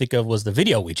all I could think of was the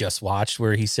video we just watched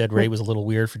where he said Ray was a little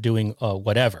weird for doing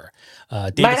whatever.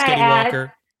 David Might I add,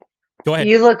 Sketty-Walker. Go ahead.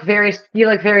 You look very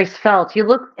svelte. You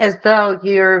look as though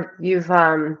you've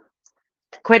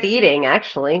quit eating.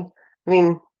 Actually, I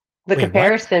mean, the Wait,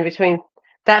 comparison between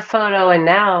that photo and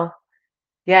now,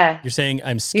 yeah. You're saying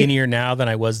I'm skinnier now than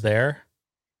I was there?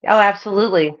 Oh,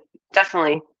 absolutely,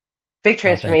 definitely, big Oh,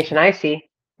 transformation. I see.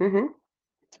 Mm-hmm. All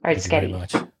right, Thank you very Sketty.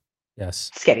 much.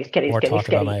 Yes. Sketty. More talk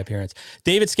about my appearance.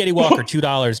 David Sketty Walker,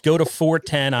 $2. Go to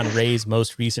 410 on Ray's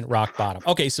most recent rock bottom.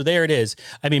 Okay, so there it is.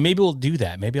 I mean, maybe we'll do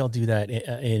that. Maybe I'll do that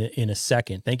in a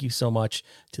second. Thank you so much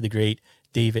to the great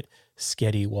David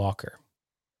Sketty Walker.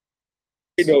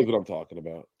 He knows what I'm talking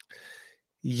about.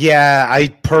 Yeah, I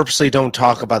purposely don't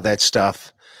talk about that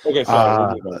stuff. Okay,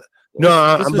 sorry.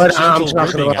 No, This was but I'm gentle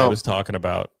talking ribbing about. I was talking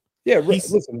about. Yeah,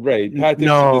 listen, Ray. Pat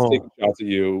Dixon is taking shots at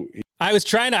you. I was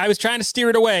trying to steer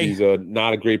it away. He's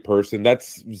not a great person.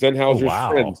 That's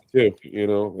Zenhauser's friend too. You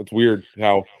know, it's weird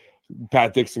how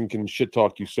Pat Dixon can shit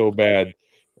talk you so bad,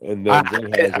 and then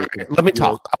let me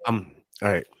talk. All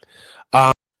right.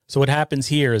 So what happens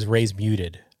here is Ray's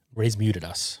muted. Ray's muted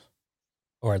us,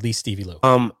 or at least Stevie Lou.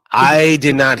 I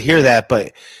did not hear that,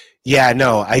 but yeah,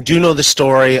 no, I do know the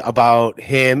story about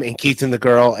him and Keith and the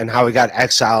girl and how he got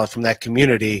exiled from that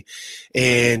community.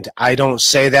 And I don't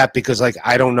say that because like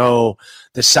I don't know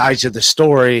the sides of the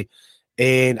story,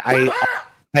 and I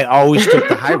always took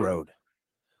the high road.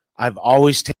 I've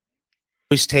always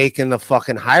taken the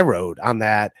fucking high road on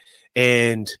that,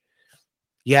 and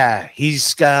yeah,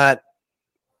 he's got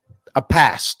a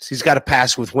past. He's got a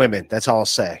past with women. That's all I'll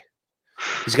say.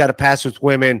 He's got a past with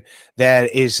women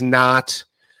that is not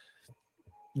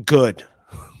good.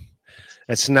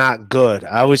 That's not good.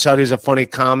 I always thought he was a funny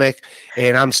comic,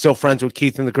 and I'm still friends with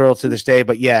Keith and the girl to this day.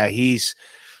 But yeah, he's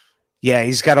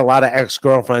got a lot of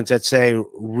ex-girlfriends that say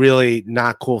really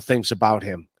not cool things about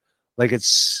him. Like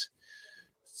it's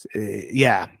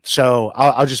yeah. So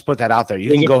I'll just put that out there.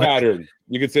 There's a pattern.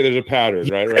 You could say there's a pattern,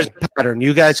 right? There's a pattern.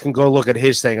 You guys can go look at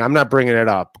his thing. I'm not bringing it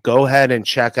up. Go ahead and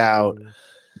check out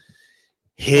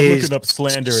I'm looking up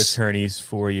slander attorneys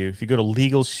for you. If you go to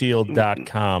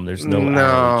LegalShield.com, there's no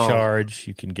hourly charge.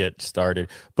 You can get started.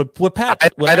 But what I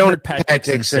heard Pat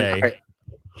Dixon say.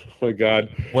 Oh my God!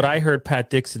 What I heard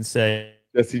Pat Dixon say.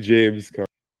 Jesse James.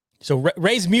 So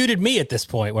Ray's muted me at this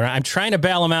point. Where I'm trying to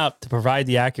bail him out to provide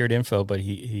the accurate info, but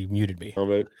he muted me.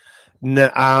 No,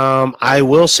 I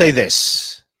will say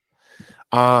this.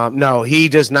 No, he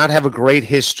does not have a great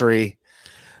history.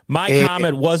 My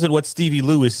comment wasn't what Stevie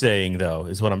Lou is saying, though,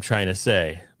 is what I'm trying to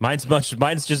say. Mine's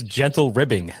just gentle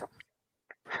ribbing.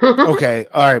 Okay,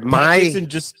 all right. He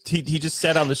just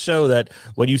said on the show that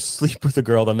when you sleep with a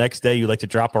girl, the next day you like to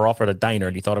drop her off at a diner,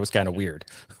 and he thought it was kind of weird.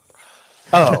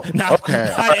 Oh, not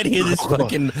okay. Not any of this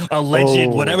fucking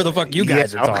alleged whatever the fuck you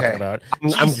guys are talking about.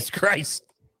 Jesus Christ.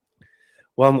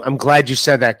 Well, I'm glad you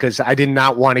said that because I did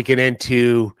not want to get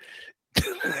into.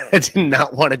 I did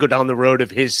not want to go down the road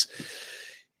of his.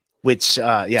 Which,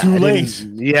 yeah. Too late.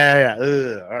 Yeah.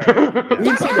 All right. We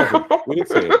didn't say nothing. We didn't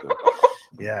say anything.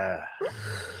 Yeah.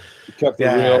 We kept it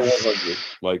real 100.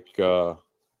 Like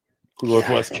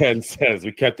Northwest Ken says,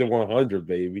 we kept it 100,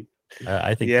 baby.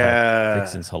 I think Pat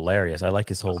Dixon's hilarious. I like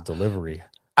his whole delivery.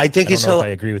 I think I don't know if I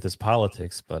agree with his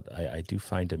politics, but I do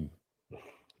find him.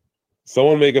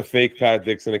 Someone make a fake Pat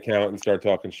Dixon account and start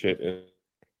talking shit.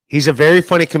 He's a very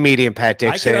funny comedian, Pat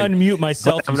Dixon. I can unmute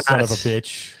myself, you son of a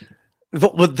bitch.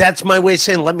 Well, that's my way of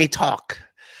saying let me talk.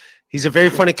 He's a very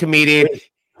funny comedian,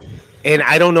 and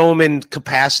I don't know him in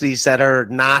capacities that are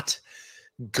not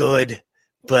good,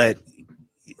 but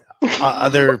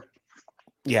other.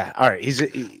 Yeah, all right.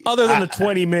 Other than the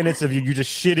 20 minutes of you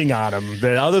just shitting on him,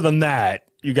 but other than that,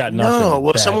 you got nothing. No,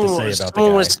 well, bad someone to say about the guy.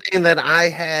 was saying that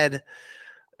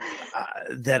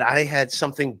I had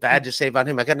something bad to say about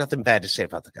him. I got nothing bad to say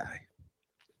about the guy.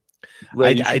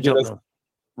 Ray, I don't know.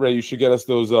 Ray, you should get us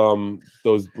those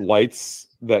lights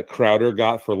that Crowder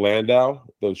got for Landau.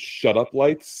 Those shut up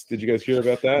lights. Did you guys hear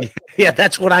about that? Yeah,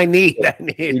 that's what I need.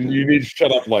 You need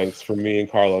shut up lights from me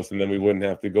and Carlos, and then we wouldn't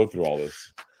have to go through all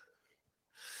this.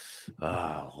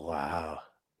 Oh wow!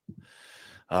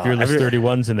 Fearless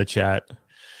 31's in the chat.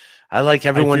 I like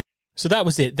everyone. So that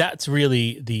was it. That's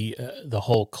really the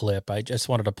whole clip. I just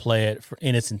wanted to play it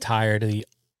in its entirety,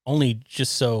 only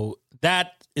just so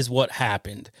that is what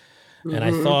happened. And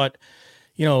I thought,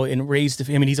 in Ray's,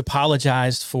 he's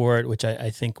apologized for it, which I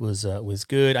think was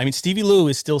good. I mean, Stevie Lou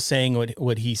is still saying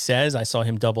what he says. I saw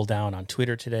him double down on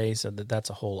Twitter today, so that's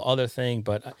a whole other thing.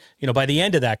 But, by the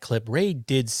end of that clip, Ray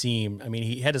did seem,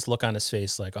 he had this look on his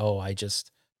face like, oh, I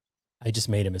just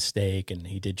made a mistake. And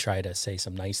he did try to say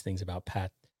some nice things about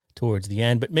Pat towards the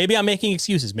end. But maybe I'm making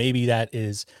excuses. Maybe that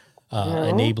is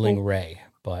enabling Ray.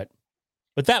 But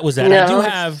that was that. No, I do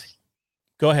have...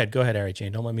 Go ahead, Aerie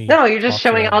Jane. Don't let me. No, you're just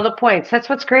showing all the points. That's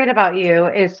what's great about you.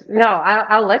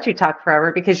 I'll let you talk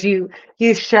forever because you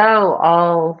show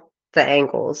all the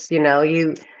angles.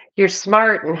 You're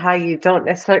smart in how you don't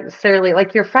necessarily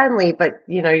like you're friendly, but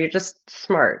you're just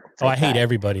smart. Oh, I hate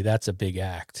everybody. That's a big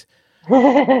act.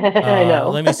 I know.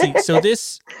 Let me see. So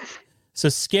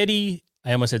Sketty.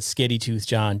 I almost said Sketty Tooth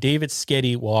John. David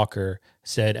Sketty Walker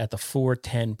said at the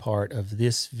 410 part of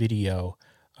this video.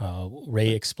 Ray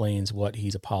explains what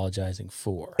he's apologizing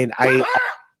for. And I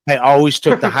always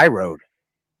took the high road.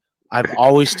 I've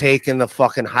always taken the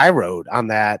fucking high road on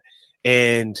that.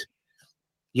 And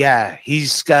yeah,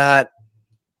 he's got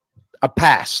a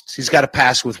past. He's got a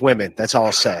past with women. That's all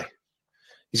I'll say.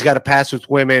 He's got a past with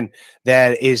women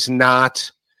that is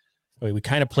not. Wait, we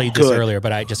kind of played this earlier,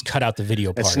 but I just cut out the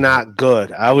video part. It's not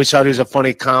good. I always thought he was a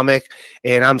funny comic,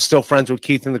 and I'm still friends with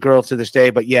Keith and the girl to this day.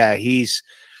 But yeah, he's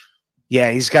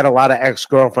got a lot of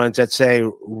ex-girlfriends that say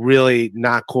really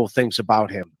not cool things about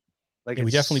him. Like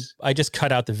I just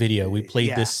cut out the video. We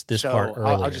played this part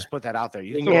earlier. I'll just put that out there.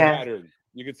 You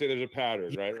could say there's a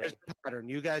pattern, right? There's a pattern.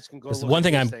 You guys can go. One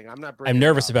thing I'm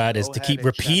nervous about is to keep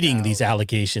repeating these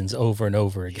allegations over and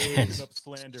over again.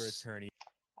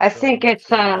 I think it's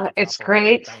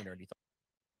great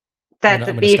that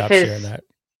the beef is.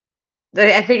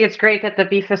 I think it's great that the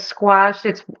beef is squashed.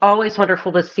 It's always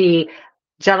wonderful to see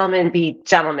gentlemen be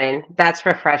gentlemen. That's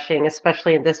refreshing,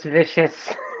 especially in this vicious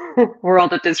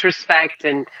world of disrespect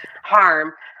and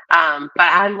harm. But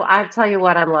I'll tell you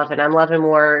what I'm loving. I'm loving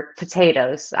more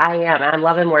potatoes. I am. I'm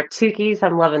loving more Tukis.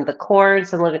 I'm loving the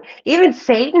corns. I'm loving even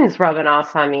Satan's rubbing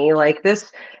off on me. Like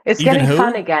this, it's getting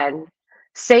fun again.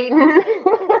 Satan,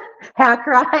 Hack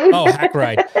Ride. Oh, Hack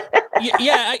Ride.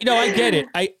 Yeah, I get it.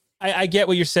 I get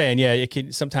what you're saying. Yeah,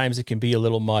 sometimes it can be a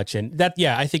little much, and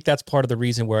I think that's part of the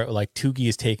reason where like Tuki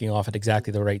is taking off at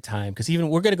exactly the right time. Because even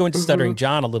we're going to go into Stuttering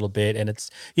John a little bit, and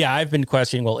I've been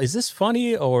questioning. Well, is this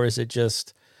funny or is it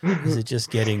just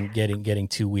getting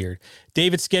too weird?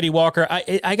 David Sketty Walker,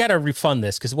 I got to refund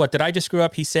this because what did I just screw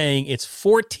up? He's saying it's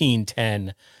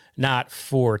 1410, not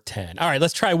 410. All right,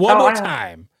 let's try one more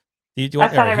time. I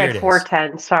thought I read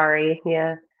 410. Sorry.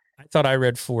 Yeah. I thought I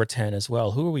read 410 as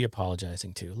well. Who are we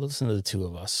apologizing to? Listen to the two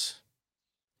of us.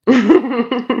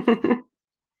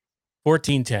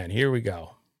 1410. Here we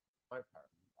go. I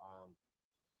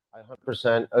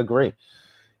 100% agree.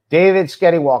 David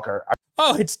Sketty Walker.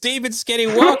 Oh, it's David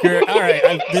Sketty Walker. All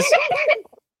right.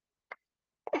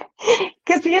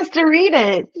 Because he has to read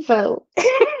it. So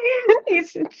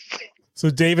So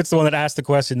David's the one that asked the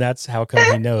question. That's how come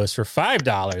he knows. For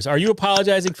 $5, are you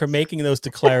apologizing for making those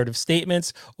declarative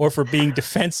statements or for being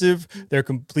defensive? They're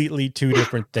completely two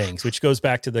different things, which goes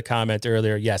back to the comment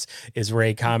earlier. Yes. Is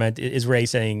Ray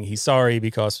saying he's sorry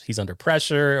because he's under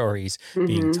pressure or he's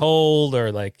being told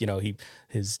or like,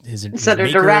 his under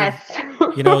duress.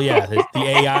 The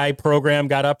AI program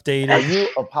got updated. Are you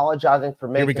apologizing for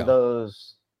making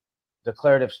those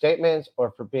declarative statements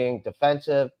or for being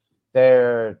defensive?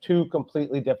 They're two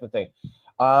completely different things.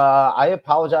 I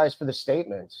apologize for the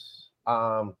statements.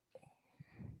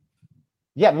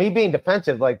 Me being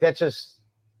defensive, like that's just,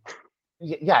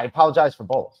 I apologize for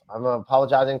both. I'm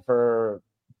apologizing for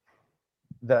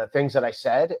the things that I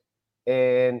said,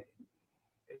 and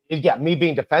me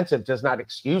being defensive does not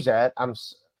excuse that.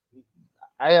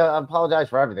 I apologize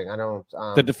for everything. I don't.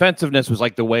 The defensiveness was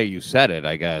like the way you said it,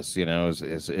 I guess.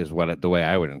 Is what the way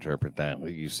I would interpret that.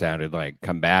 You sounded like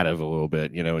combative a little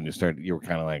bit, and you were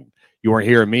kind of like you weren't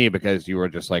hearing me because you were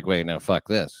just like, wait, no, fuck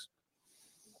this.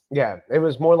 Yeah, it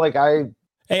was more like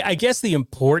I guess the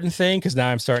important thing, because now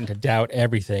I'm starting to doubt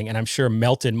everything, and I'm sure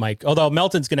Melton might, although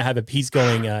Melton's going to have he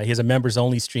has a members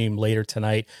only stream later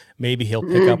tonight. Maybe he'll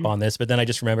pick up on this, but then I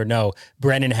just remember, no,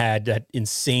 Brennan had that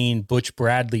insane Butch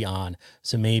Bradley on.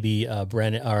 So maybe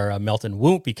Brennan or Melton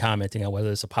won't be commenting on whether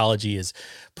this apology is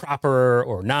proper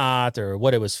or not, or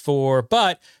what it was for.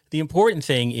 But the important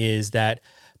thing is that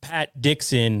Pat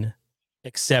Dixon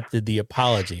accepted the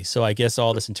apology. So I guess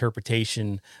all this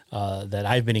interpretation that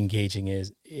I've been engaging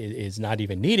is not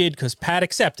even needed because Pat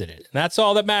accepted it. And that's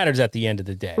all that matters at the end of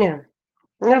the day. Yeah.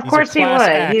 And of course he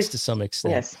would. He's to some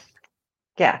extent. Yes.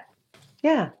 Yeah.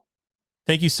 Yeah.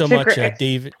 Thank you so much,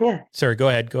 David. Yeah. Sorry, go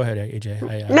ahead,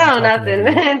 AJ. No, nothing.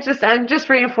 I'm just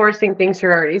reinforcing things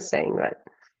you're already saying, but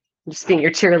I'm just being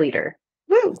your cheerleader.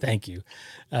 Woo. Thank you.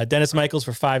 Dennis Michaels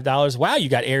for $5. Wow, you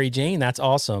got Aerie Jane. That's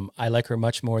awesome. I like her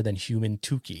much more than Human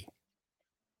Tukey.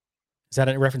 Is that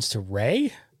a reference to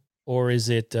Ray, or is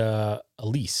it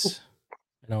Elise?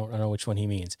 I don't know which one he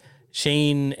means.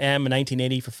 Shane M,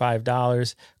 1980 for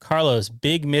 $5. Carlos,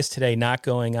 big miss today not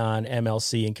going on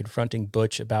MLC and confronting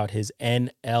Butch about his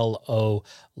NLO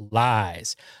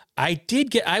lies. I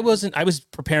was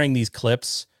preparing these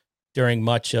clips during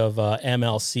much of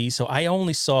MLC, so I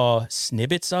only saw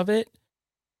snippets of it.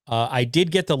 I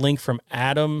did get the link from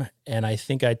Adam, and I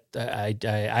think I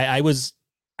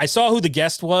saw who the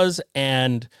guest was,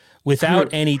 and without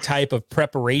any type of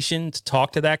preparation to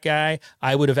talk to that guy,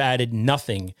 I would have added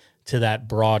nothing to that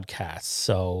broadcast.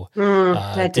 So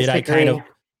did I kind of?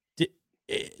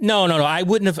 No. I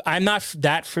wouldn't have. I'm not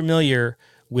that familiar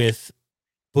with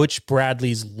Butch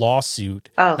Bradley's lawsuit.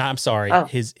 Oh, no, I'm sorry. Oh.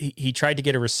 He tried to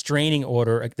get a restraining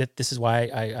order. This is why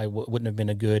I wouldn't have been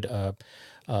a good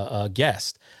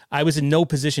guest. I was in no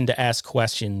position to ask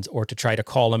questions or to try to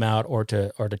call him out or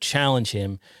to challenge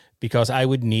him, because I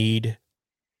would need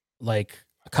like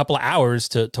a couple of hours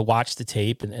to watch the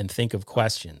tape and think of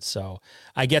questions. So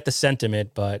I get the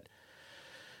sentiment, but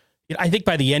I think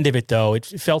by the end of it, though, it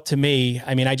felt to me,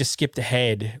 I mean, I just skipped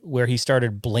ahead where he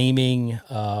started blaming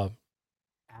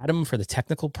Adam for the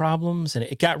technical problems, and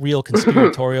it got real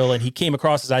conspiratorial, and he came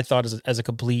across, as I thought, as a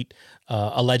complete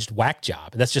alleged whack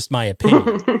job. That's just my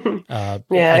opinion.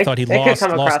 I thought he could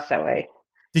come across that way.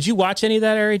 Did you watch any of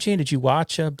that, Aerie Jane? Did you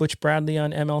watch Butch Bradley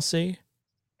on MLC?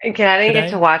 Okay, I didn't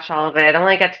get to watch all of it. I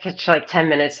only got to catch like 10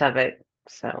 minutes of it.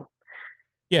 So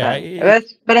yeah,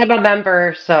 but I'm a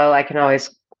member, so I can always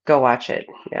go watch it.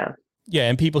 Yeah. Yeah,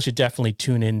 and people should definitely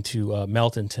tune into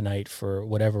Melton tonight for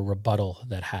whatever rebuttal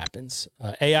that happens.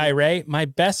 AI Ray, my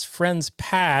best friend's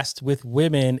past with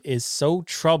women is so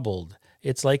troubled.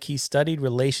 It's like he studied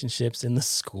relationships in the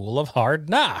School of Hard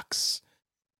Knocks.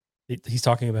 He's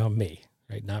talking about me,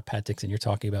 right? Not Pat Dixon. You're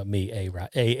talking about me,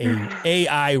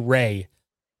 AI Ray,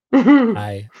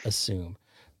 I assume.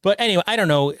 But anyway, I don't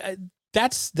know.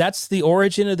 That's the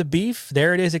origin of the beef.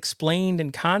 There it is, explained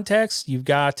in context. You've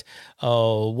got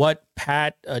what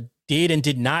Pat did and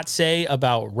did not say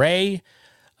about Ray.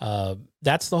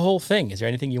 That's the whole thing. Is there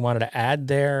anything you wanted to add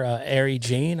there, Aerie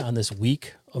Jane, on this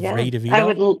week of Ray DeVito?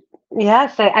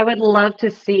 I would love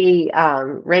to see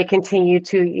Ray continue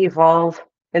to evolve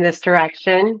in this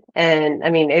direction. And I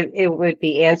mean, it would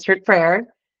be answered prayer.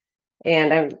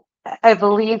 And I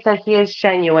believe that he is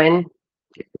genuine.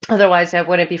 Otherwise, I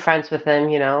wouldn't be friends with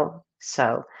him,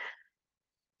 So,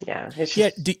 yeah.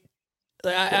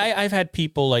 I've had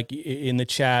people like in the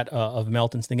chat of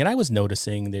Melton's thing, and I was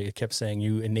noticing they kept saying,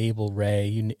 you enable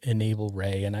Ray.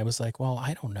 And I was like, well,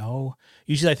 I don't know.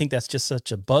 Usually I think that's just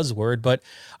such a buzzword, but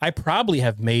I probably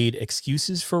have made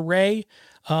excuses for Ray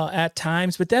at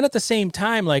times. But then at the same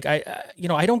time, like I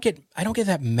don't get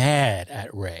that mad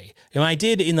at Ray. I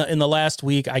did in the last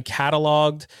week, I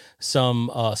cataloged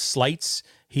some slights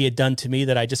he had done to me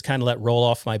that I just kind of let roll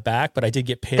off my back, but I did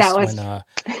get pissed when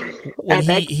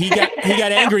he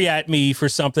got angry at me for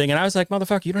something, and I was like,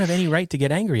 motherfucker, you don't have any right to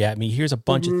get angry at me. Here's a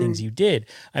bunch of things you did.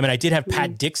 I mean, I did have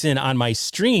Pat Dixon on my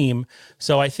stream,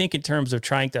 so I think in terms of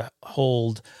trying to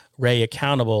hold Ray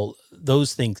accountable,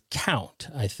 those things count,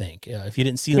 I think. If you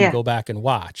didn't see them, go back and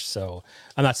watch. So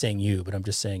I'm not saying you, but I'm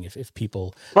just saying if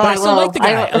people... But I still like the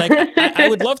guy. I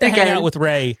would love to hang out with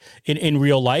Ray in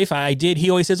real life. I did. He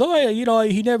always says,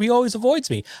 he always avoids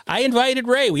me. I invited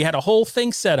Ray. We had a whole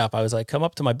thing set up. I was like, come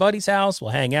up to my buddy's house. We'll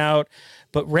hang out.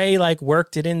 But Ray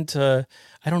worked it into...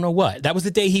 I don't know what. That was the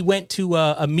day he went to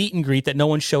a meet and greet that no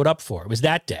one showed up for. It was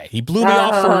that day. He blew me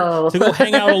off to go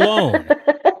hang out alone.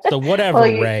 So whatever,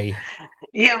 Ray.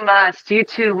 You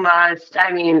two must.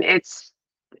 I mean,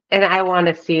 and I want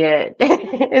to see it.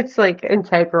 It's like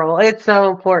integral. It's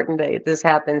so important that this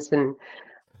happens. And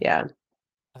yeah.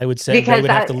 I would say because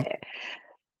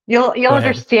you'll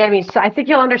understand me. So I think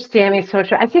you'll understand me so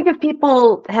much. I think if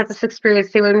people had this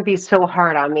experience, they wouldn't be so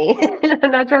hard on me.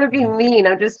 I'm not trying to be mean.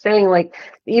 I'm just saying,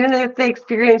 even if they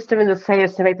experienced him in the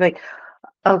slightest, they might be like,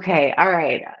 okay, all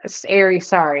right, Aerie,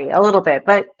 sorry, a little bit,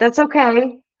 but that's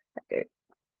okay.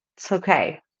 It's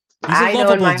okay. He's a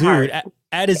lovable dude.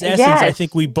 At his essence, I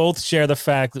think we both share the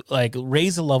fact that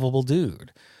Ray's a lovable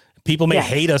dude. People may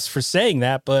hate us for saying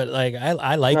that, but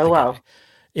I like the guy.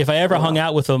 If I ever hung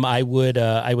out with him, I would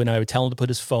tell him to put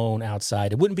his phone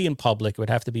outside. It wouldn't be in public. It would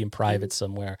have to be in private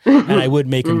somewhere. And I would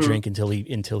make him drink until he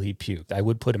puked. I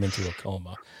would put him into a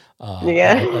coma.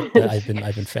 I've been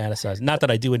fantasizing. Not that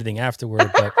I do anything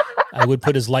afterward, but I would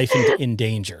put his life in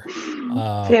danger.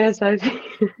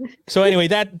 So anyway,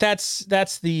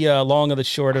 that's the long of the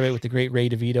short of it with the great Ray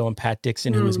DeVito and Pat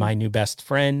Dixon, who is my new best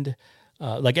friend.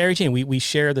 Like Aerie Jane, we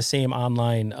share the same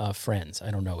online friends.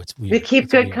 I don't know. It's weird. We keep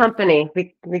good company.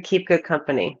 We keep good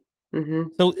company. Mm-hmm.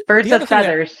 So birds of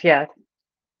feathers. Yeah.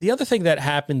 The other thing that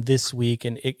happened this week,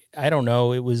 and I don't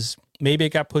know, it was maybe it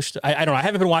got pushed. I don't know. I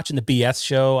haven't been watching the BS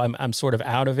show. I'm sort of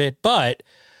out of it, but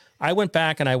I went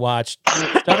back and I watched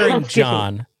Stuttering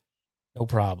John. No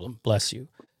problem. Bless you.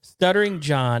 Stuttering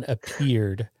John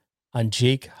appeared on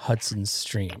Jake Hudson's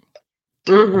stream.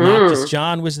 Obnoxious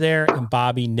John was there and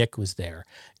Bobby Nick was there.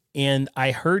 And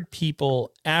I heard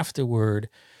people afterward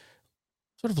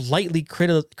sort of lightly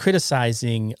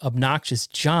criticizing Obnoxious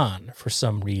John for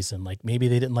some reason. Like maybe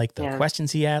they didn't like the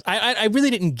questions he asked. I really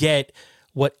didn't get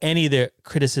what any of the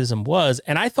criticism was.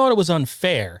 And I thought it was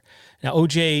unfair. Now,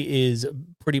 OJ is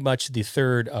pretty much the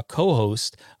third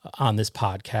co-host on this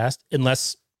podcast,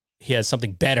 unless he has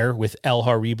something better with El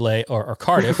Horrible or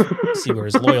Cardiff, see where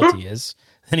his loyalty is.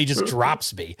 Then he just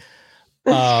drops me.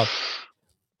 But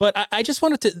I just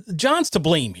wanted to, John's to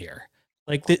blame here.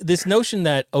 Like this notion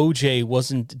that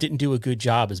OJ didn't do a good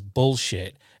job is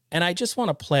bullshit. And I just want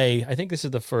to play, I think this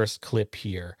is the first clip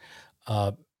here.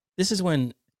 This is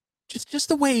when just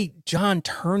the way John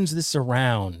turns this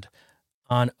around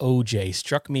on OJ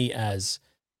struck me as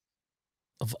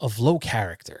of low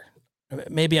character.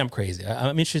 Maybe I'm crazy.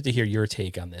 I'm interested to hear your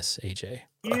take on this, AJ.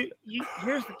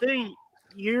 Here's the thing.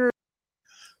 Here's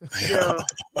the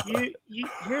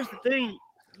thing.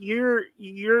 You're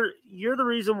the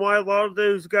reason why a lot of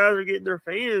those guys are getting their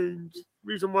fans.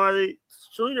 Reason why the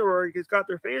Selena Network has got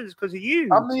their fans is because of you.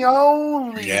 I'm the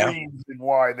only reason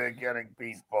why they're getting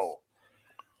people.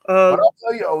 But I'll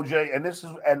tell you, OJ, and this is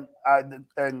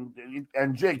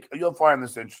and Jake, you'll find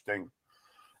this interesting.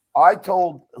 I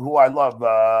told who I love,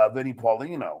 Vinny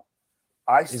Paulino.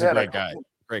 He's a great guy.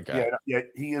 Great guy. Yeah,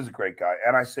 he is a great guy.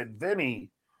 And I said, Vinny,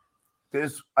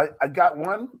 I got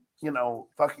one,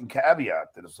 fucking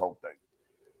caveat to this whole thing.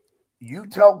 You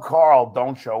tell Carl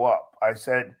don't show up. I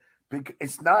said,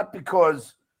 it's not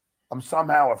because I'm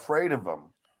somehow afraid of him.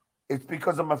 It's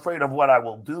because I'm afraid of what I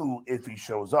will do if he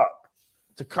shows up.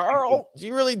 To Carl? Do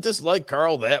you really dislike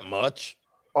Carl that much?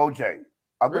 OJ,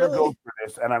 I'm going to go through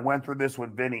this, and I went through this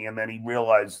with Vinny, and then he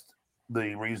realized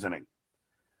the reasoning.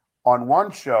 On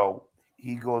one show,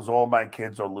 he goes, all my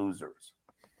kids are losers.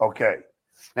 Okay.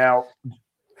 Now,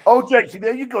 OJ, see,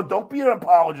 there you go. Don't be an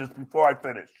apologist before I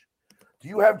finish. Do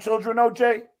you have children,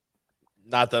 OJ?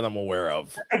 Not that I'm aware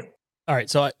of. All right.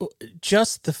 So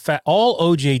just the fact, all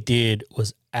OJ did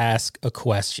was ask a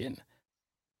question.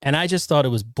 And I just thought it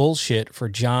was bullshit for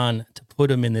John to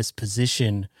put him in this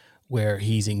position where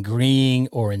he's agreeing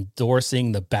or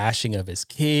endorsing the bashing of his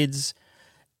kids.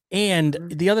 And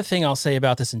the other thing I'll say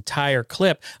about this entire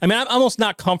clip, I mean, I'm almost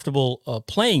not comfortable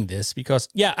playing this because,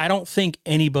 I don't think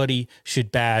anybody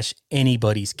should bash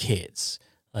anybody's kids.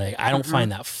 Like, I don't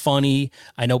find that funny.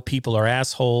 I know people are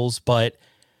assholes, but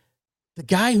the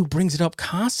guy who brings it up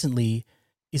constantly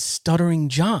is Stuttering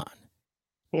John.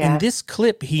 In this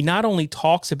clip, he not only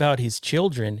talks about his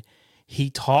children, he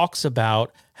talks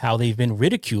about how they've been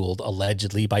ridiculed,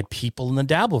 allegedly, by people in the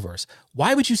Dabbleverse.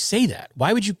 Why would you say that?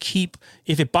 Why would you keep,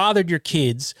 if it bothered your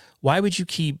kids, why would you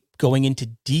keep going into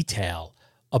detail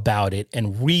about it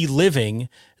and reliving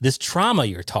this trauma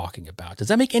you're talking about? Does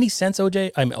that make any sense,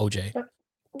 OJ? I'm OJ.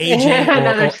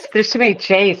 AJ? There's too many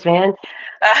J's, man.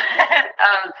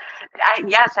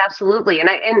 Yes, absolutely. And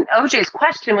OJ's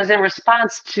question was in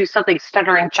response to something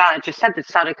Stuttering John just said that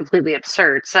sounded completely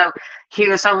absurd. So he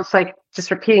was almost like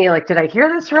just repeating it, like, did I hear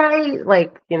this right?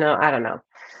 Like, I don't know.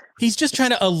 He's just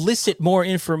trying to elicit more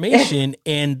information.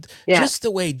 And just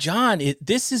the way John,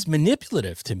 this is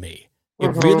manipulative to me.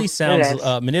 It really sounds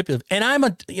manipulative. And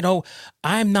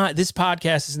I'm not, this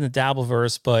podcast is in the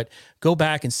Dabbleverse, but go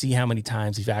back and see how many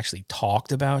times we've actually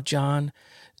talked about John.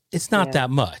 It's not that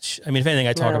much. I mean, if anything,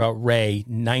 I talk about Ray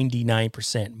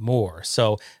 99% more.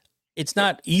 So it's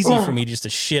not easy for me just to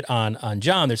shit on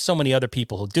John. There's so many other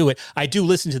people who do it. I do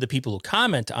listen to the people who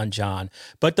comment on John,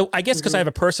 but I guess because I have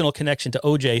a personal connection to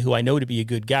OJ, who I know to be a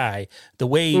good guy, the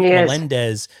way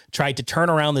Melendez tried to turn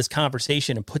around this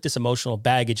conversation and put this emotional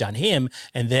baggage on him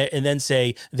and then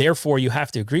say, therefore you have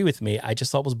to agree with me, I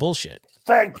just thought was bullshit.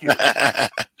 Thank you.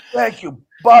 Thank you.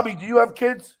 Bobby, do you have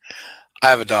kids?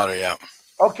 I have a daughter, yeah.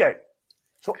 Okay.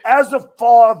 So as a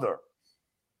father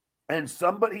and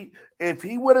somebody, if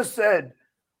he would have said,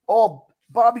 oh,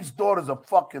 Bobby's daughter's a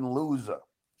fucking loser.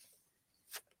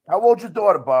 How old's your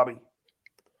daughter, Bobby?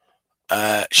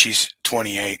 She's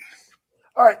 28.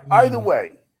 All right. Either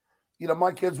way,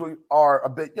 my kids are a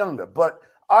bit younger, but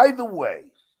either way,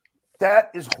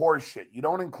 that is horseshit. You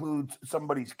don't include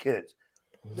somebody's kids.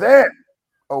 Then,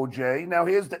 OJ, now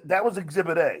that was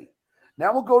Exhibit A.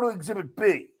 Now we'll go to Exhibit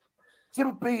B.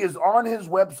 Exhibit B is on his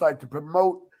website to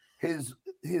promote his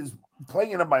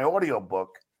playing of my audiobook.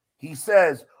 He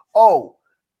says, "Oh,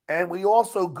 and we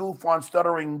also goof on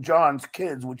Stuttering John's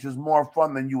kids, which is more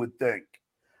fun than you would think."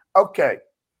 Okay,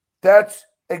 that's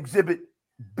Exhibit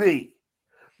B.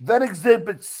 Then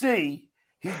Exhibit C,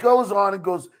 he goes on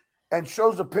and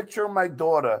shows a picture of my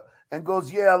daughter and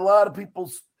goes, "Yeah, a lot of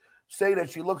people say that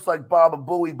she looks like Baba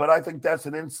Booey, but I think that's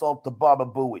an insult to Baba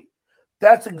Booey."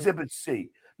 That's Exhibit C.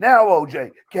 Now,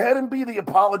 OJ, go ahead and be the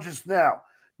apologist now.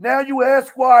 Now you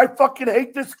ask why I fucking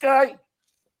hate this guy?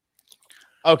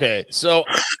 Okay, so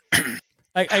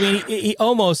I mean,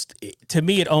 to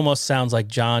me, it almost sounds like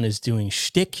John is doing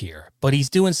shtick here, but he's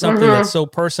doing something that's so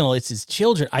personal. It's his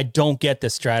children. I don't get the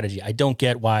strategy. I don't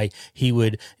get why he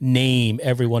would name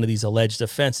every one of these alleged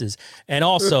offenses. And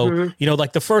also,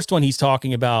 like the first one he's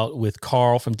talking about with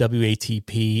Carl from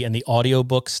WATP and the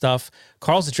audiobook stuff,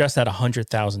 Carl's addressed that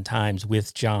 100,000 times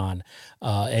with John.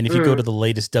 And if you go to the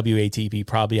latest WATP,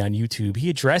 probably on YouTube, he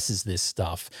addresses this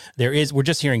stuff. We're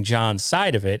just hearing John's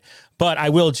side of it. But I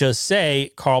will just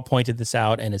say, Carl pointed this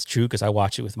out, and it's true because I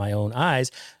watched it with my own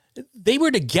eyes. They were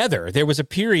together. There was a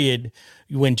period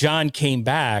when John came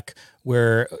back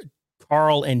where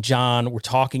Carl and John were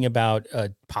talking about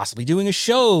possibly doing a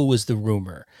show, was the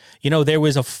rumor. There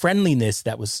was a friendliness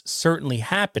that was certainly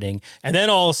happening. And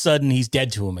then all of a sudden he's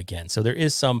dead to him again. So there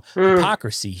is some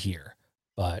hypocrisy here.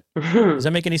 But does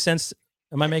that make any sense?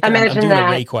 I'm doing a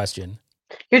Ray question.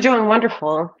 You're doing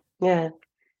wonderful. Yeah.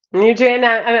 You're doing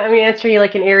that. I'm answering you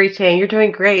like an Aerie Jane. You're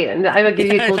doing great, and I will give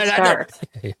you a gold star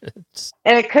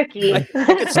and a cookie. I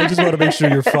just want to make sure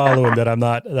you're following that. I'm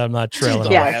not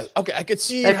trailing. Yeah. Okay, I could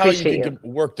see how you can get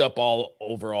worked up all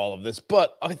over all of this,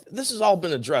 but this has all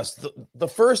been addressed. The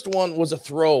first one was a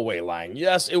throwaway line.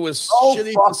 Yes, it was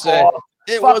shitty to say.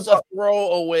 It was a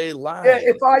throwaway line. Yeah,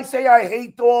 if I say I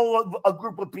hate a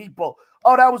group of people.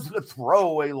 Oh, that was a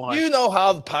throwaway line. You know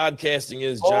how the podcasting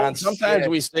is, John. Sometimes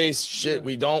we say shit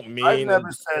we don't mean. I've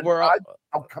never said.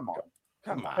 Come on.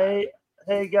 Come on.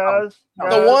 Hey guys.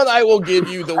 The one I will give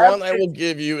you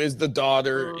is the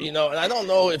daughter. And I don't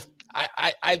know if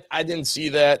I didn't see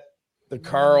that. The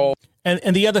Carl.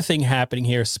 And the other thing happening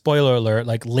here, spoiler alert,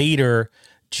 like later,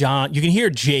 John, you can hear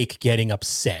Jake getting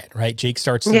upset, right? Jake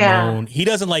starts to moan. He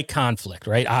doesn't like conflict,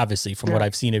 right? Obviously, from what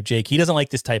I've seen of Jake, he doesn't like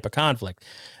this type of conflict.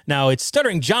 Now, it's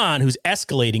Stuttering John who's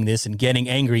escalating this and getting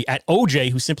angry at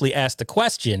OJ, who simply asked a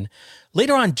question.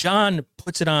 Later on, John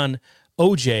puts it on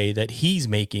OJ that he's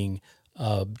making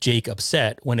Jake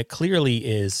upset when it clearly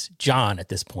is John at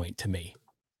this point to me.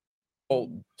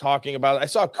 Talking about it. I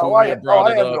saw Cody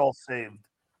brought it up. I have it all saved.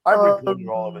 I recorded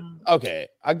all of it. Okay,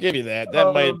 I'll give you that.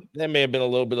 That may have been a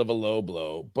little bit of a low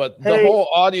blow, but the whole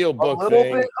audiobook a little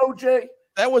thing, bit, OJ.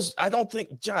 That was, I don't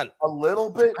think, John. A little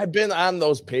bit. I've been on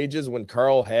those pages when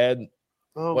Carl had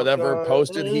whatever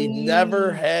posted. He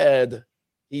never had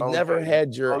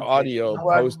your audio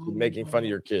posted making fun of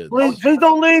your kids. Please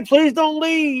don't leave. Please don't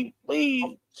leave.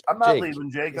 Please. I'm not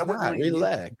leaving, Jake. I'm not.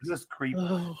 Relax. This creep.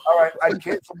 All right, I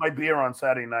canceled my beer on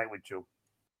Saturday night with you.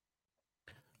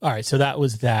 All right, so that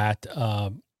was that.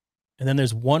 And then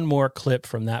there's one more clip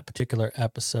from that particular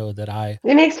episode that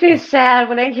It makes me sad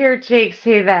when I hear Jake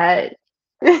say that.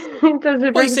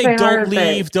 They say,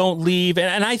 don't leave.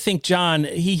 And I think John,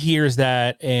 he hears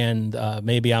that, and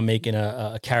maybe I'm making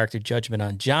a character judgment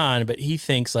on John, but he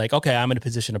thinks like, okay, I'm in a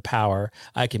position of power.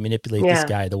 I can manipulate this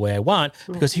guy the way I want,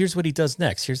 because here's what he does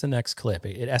next. Here's the next clip.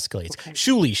 It escalates. Okay.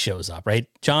 Shuli shows up, right?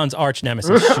 John's arch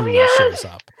nemesis, Shuli, shows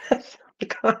up.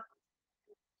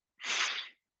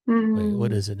 Wait,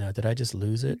 what is it now? Did I just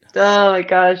lose it? Oh my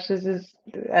gosh, this is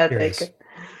epic.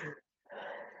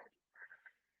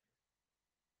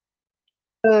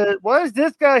 Why is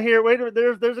this guy here? Wait a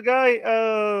minute, there's a guy.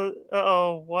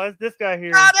 Why is this guy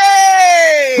here?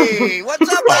 Buddy!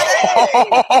 What's up,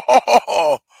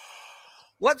 buddy?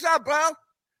 What's up, bro?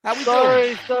 How we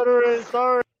doing?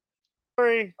 Sorry.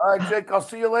 All right, Jake, I'll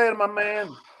see you later, my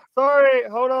man. Sorry,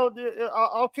 hold on.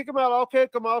 I'll kick him out. I'll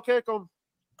kick him.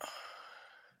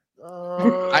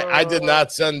 I did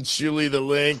not send Shuli the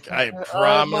link. I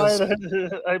promise.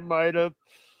 I might have.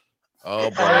 Oh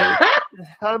boy.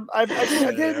 I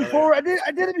did it before. I did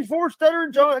it before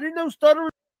Stuttering John. I didn't know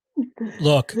Stuttering.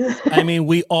 Look, I mean,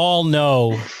 we all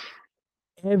know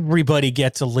everybody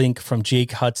gets a link from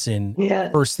Jake Hudson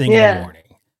first thing in the morning.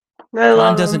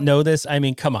 John doesn't know this. I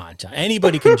mean, come on, John.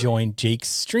 Anybody can join Jake's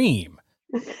stream.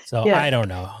 So I don't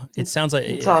know. It sounds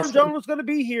like awesome. John was going to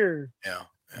be here. Yeah.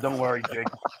 Don't worry, Jake.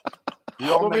 You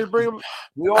want me to bring him?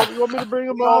 You want me to bring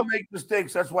him? We all make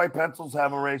mistakes. That's why pencils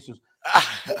have erasers.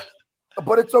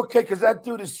 But it's okay because that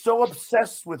dude is so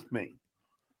obsessed with me.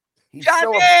 He's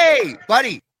Johnny,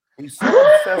 buddy. He's so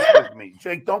obsessed with me.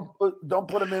 Jake, don't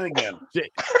put him in again.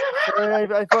 Sorry,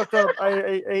 I fucked up.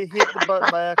 I hit the button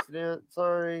by accident.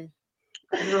 Sorry.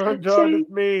 You're John, it's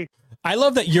me. I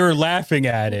love that you're laughing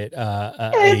at it,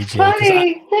 It's AJ.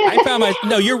 funny. I found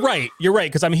no, you're right. You're right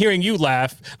because I'm hearing you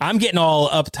laugh. I'm getting all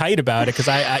uptight about it because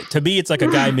I to me it's like a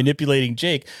guy manipulating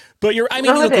Jake. But I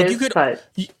mean, look,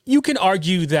 you can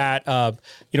argue that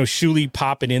Shuli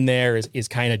popping in there is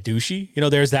kind of douchey.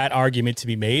 There's that argument to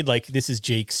be made. Like this is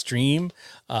Jake's stream.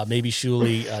 Maybe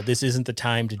Shuli, this isn't the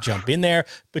time to jump in there.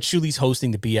 But Shuli's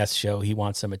hosting the BS show. He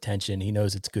wants some attention. He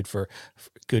knows it's good for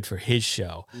his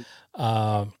show.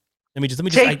 Let me just.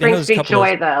 Jake brings me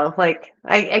joy, though. Like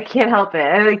I can't help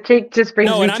it. Jake just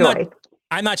brings me joy.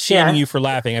 I'm not shaming you for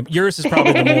laughing. Yours is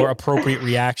probably the more appropriate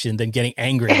reaction than getting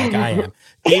angry like I am.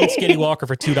 David Skinny Walker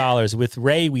for $2. With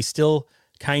Ray, we still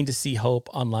kind of see hope,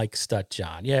 unlike Stut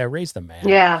John. Yeah, Ray's the man.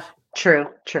 Yeah, true.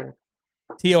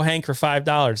 Theo Hank for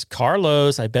 $5.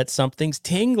 Carlos, I bet something's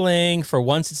tingling. For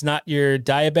once, it's not your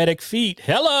diabetic feet.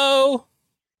 Hello.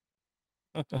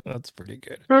 That's pretty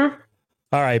good. All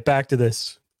right, back to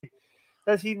this.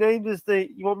 As he named his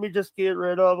thing, you want me to just get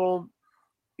rid of him?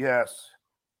 Yes.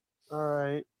 All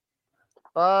right.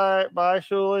 Bye,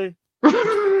 Shuli.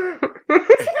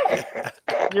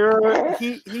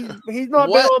 He's not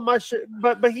been on my show,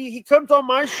 but he comes on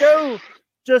my show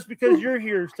just because you're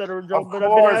here, Stutter and John. But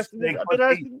I've been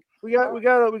asking. We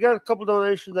got a couple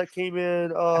donations that came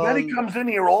in. And then he comes in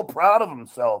here all proud of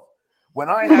himself. When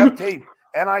I have tape,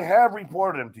 and I have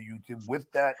reported him to YouTube with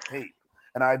that tape,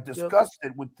 and I've discussed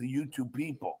it with the YouTube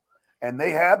people, and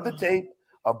they have the tape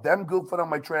of them goofing on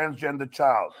my transgender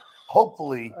child.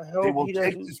 Hopefully, they will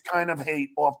take this kind of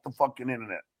hate off the fucking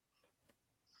internet.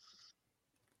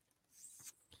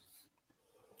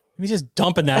 He's just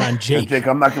dumping that on Jake. Jake,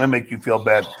 I'm not going to make you feel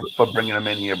bad for bringing him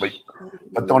in here, but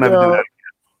don't ever do that again.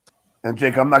 And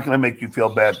Jake, I'm not going to make you feel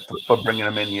bad for bringing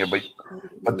him in here, but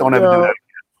don't ever do that again.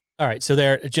 All right, so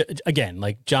there again,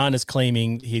 like John is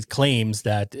claiming, he claims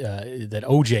that that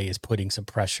OJ is putting some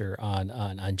pressure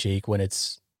on Jake when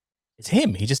it's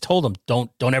him. He just told him,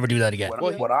 don't ever do that again.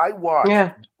 What I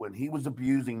watched when he was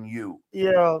abusing you,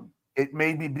 it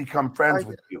made me become friends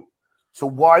with you. So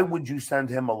why would you send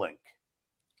him a link?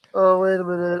 Oh, wait a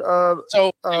minute.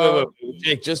 Wait,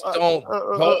 Jake, just don't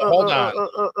hold on.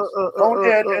 Don't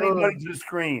add anybody to the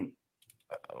screen.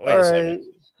 Wait a second.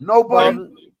 Nobody.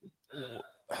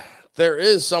 There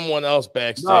is someone else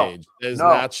backstage. It's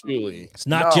not Shuli. It's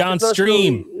not John's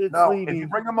stream. No, if you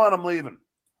bring him on, I'm leaving.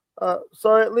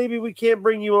 Sorry, Levy, we can't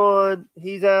bring you on.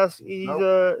 He's asked. He's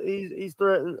he's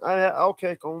threatened. I'll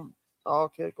kick him.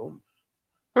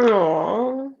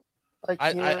 Aww.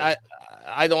 I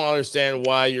don't understand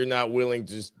why you're not willing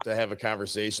to have a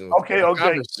conversation. Okay,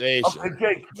 Jake, I'm going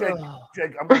to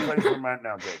tell you something right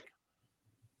now, Jake.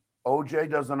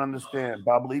 OJ doesn't understand.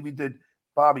 Bob Levy did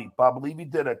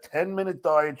a 10-minute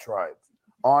diatribe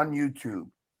on YouTube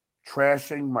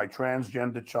trashing my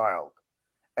transgender child.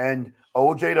 And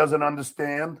OJ doesn't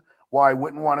understand why I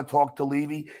wouldn't want to talk to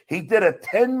Levy. He did a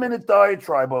 10-minute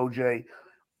diatribe, OJ,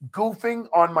 goofing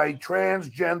on my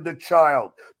transgender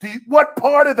child. What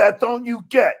part of that don't you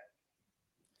get?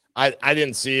 I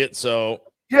didn't see it, so.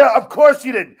 Yeah, of course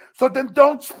you didn't. So then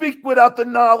don't speak without the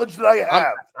knowledge that I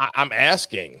have. I'm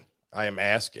asking. I am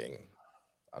asking.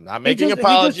 I'm not making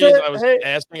apologies. I was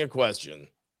asking a question.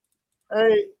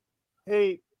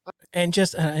 Hey. And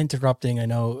just interrupting, I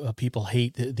know people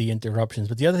hate the interruptions,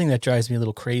 but the other thing that drives me a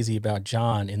little crazy about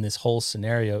John in this whole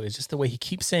scenario is just the way he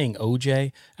keeps saying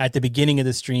OJ. At the beginning of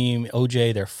the stream,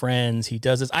 OJ, they're friends. He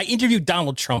does this. I interviewed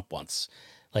Donald Trump once,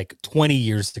 like 20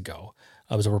 years ago.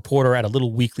 I was a reporter at a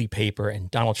little weekly paper,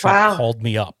 and Donald Trump called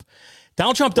me up.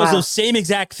 Donald Trump does those same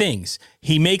exact things.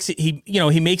 He makes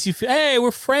you feel, hey,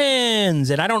 we're friends.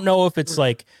 And I don't know if it's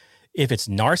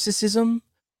narcissism,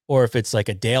 or if it's like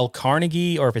a Dale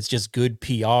Carnegie, or if it's just good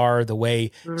PR, the way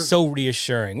so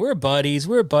reassuring. We're buddies.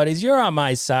 You're on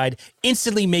my side.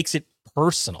 Instantly makes it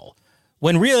personal.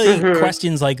 When really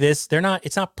questions like this,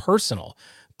 it's not personal.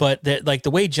 But like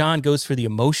the way John goes for the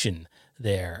emotion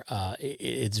there,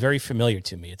 it's very familiar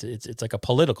to me. It's like a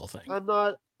political thing. I'm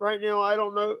not right now. I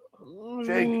don't know.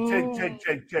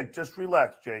 Jake, just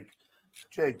relax, Jake.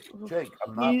 Jake,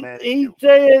 I'm not mad. He's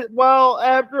saying, well,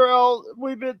 after all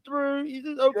we've been through, he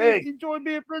says, okay, enjoy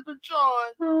being friends with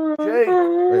John. Jake,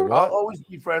 I'll always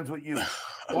be friends with you.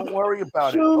 Don't worry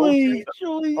about Julie, it.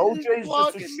 OJ's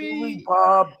just a Shuli,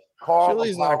 Bob, Carl.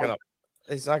 Julie's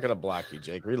he's not gonna block you,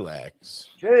 Jake. Relax.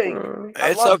 Jake,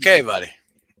 it's okay, buddy.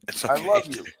 It's okay. I love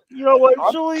you. You know what,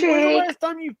 Julie? When's the last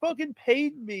time you fucking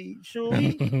paid me,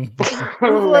 Julie? When's the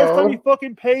last time you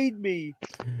fucking paid me?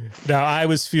 Now I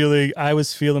was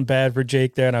feeling bad for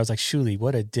Jake there, and I was like, Shuli,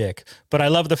 what a dick. But I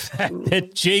love the fact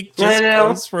that Jake just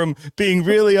goes from being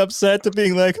really upset to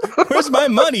being like, where's my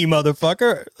money,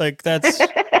 motherfucker? Like that's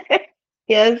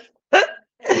yes.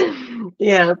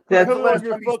 Yeah, that's the last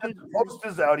time he sent the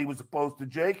posters out he was supposed to,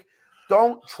 Jake.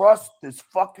 Don't trust this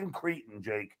fucking cretin,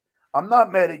 Jake. I'm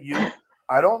not mad at you.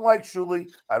 I don't like Shuli.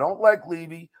 I don't like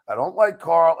Levy. I don't like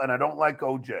Carl, and I don't like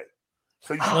OJ.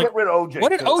 So you should get rid of OJ.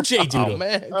 What did OJ do to him?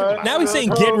 Now he's saying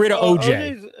get rid of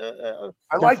OJ.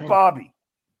 I like Bobby.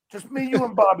 Just me, you,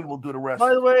 and Bobby will do the rest.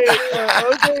 By the way,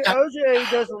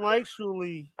 OJ doesn't like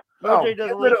Shuli. OJ doesn't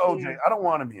get rid like of OJ. I don't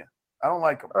want him here. I don't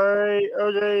like him. All right,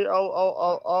 OJ,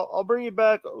 I'll bring you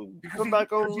back. Come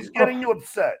back over. He's getting you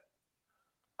upset.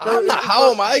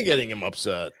 How am I getting him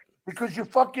upset? Because you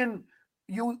fucking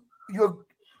you're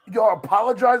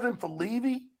apologizing for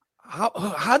Levy.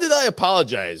 How did I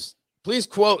apologize? Please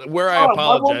quote where I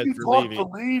apologize for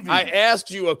Levy. I asked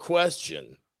you a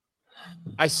question.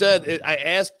 I said I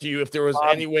asked you if there was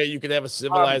any way you could have a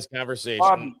civilized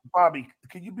conversation. Bobby,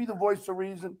 can you be the voice of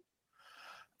reason?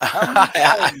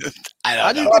 How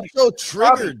do you get so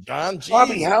triggered, John?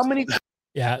 Bobby, how many?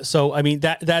 Yeah, so I mean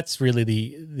that's really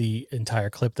the entire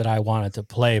clip that I wanted to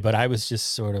play, but I was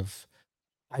just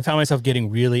I found myself getting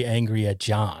really angry at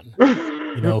John,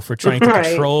 for trying to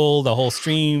control the whole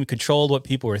stream, control what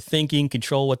people were thinking,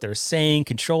 control what they're saying,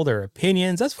 control their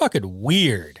opinions. That's fucking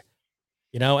weird,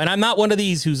 and I'm not one of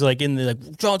these who's like in the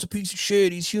like John's a piece of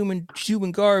shit, he's human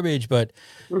garbage, but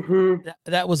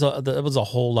that was a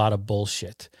whole lot of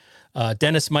bullshit.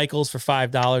 Dennis Michaels for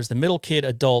 $5, the middle kid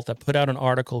adult that put out an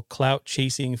article clout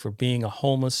chasing for being a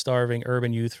homeless, starving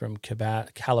urban youth from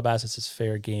Calabasas is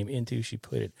fair game into. She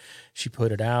put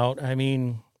it out. I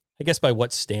mean, I guess by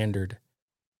what standard?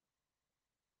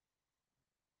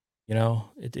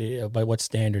 By what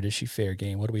standard is she fair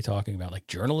game? What are we talking about? Like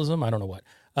journalism? I don't know what.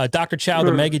 Dr. Chow,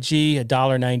 the Mega G,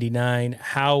 $1.99.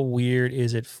 How weird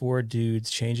is it for dudes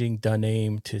changing the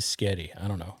name to Sketty? I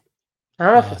don't know. I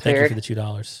don't know if it's thank weird. you for the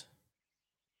 $2.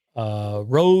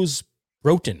 Rose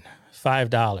Broughton,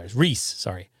 $5. Reese,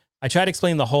 sorry. I tried to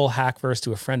explain the whole hack verse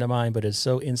to a friend of mine, but it's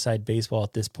so inside baseball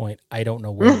at this point, I don't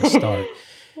know where to start.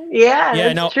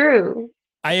 That's true.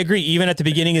 I agree. Even at the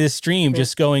beginning of the stream,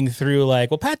 just going through like,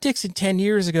 well, Pat Dixon 10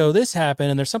 years ago, this happened,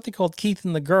 and there's something called Keith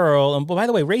and the Girl. And by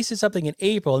the way, Ray did something in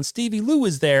April, and Stevie Lou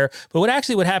was there. But what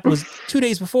happened was 2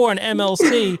 days before on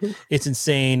MLC. It's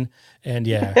insane. And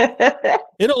yeah,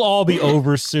 it'll all be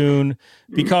over soon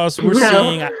because we're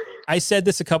seeing, I said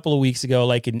this a couple of weeks ago,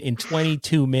 like in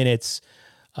 22 minutes,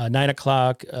 9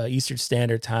 o'clock Eastern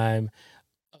Standard Time.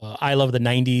 I love the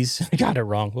 90s. I got it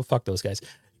wrong. Well, fuck those guys.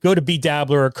 Go to B.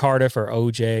 Dabbler or Cardiff or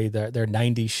OJ. Their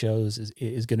 90s shows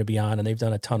is going to be on, and they've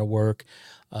done a ton of work.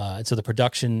 And so the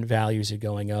production values are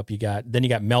going up. You got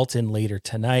Melton later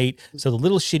tonight. So the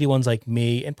little shitty ones like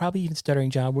me and probably even Stuttering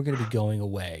John, we're going to be going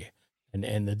away.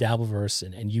 And the Dabbleverse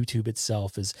and YouTube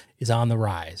itself is on the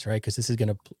rise, right? Because this is going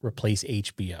to replace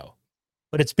HBO.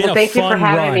 But it's been a fun run. Thank you for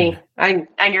having me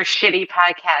on your shitty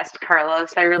podcast,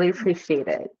 Carlos. I really appreciate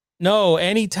it. No,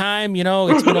 anytime.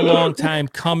 It's been a long time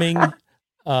coming.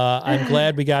 I'm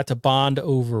glad we got to bond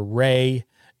over Ray.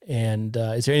 And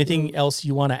is there anything else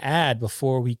you want to add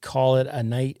before we call it a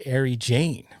night, Aerie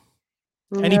Jane?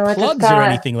 Any plugs or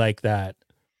anything like that?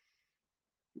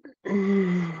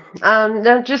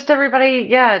 No, just everybody.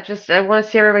 Yeah, I want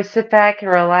to see everybody sit back and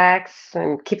relax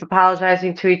and keep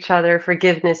apologizing to each other.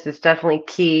 Forgiveness is definitely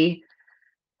key.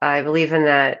 I believe in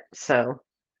that. So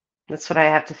that's what I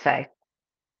have to say.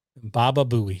 Baba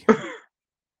Booey.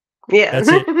 Yeah. That's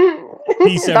it.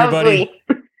 Peace, everybody.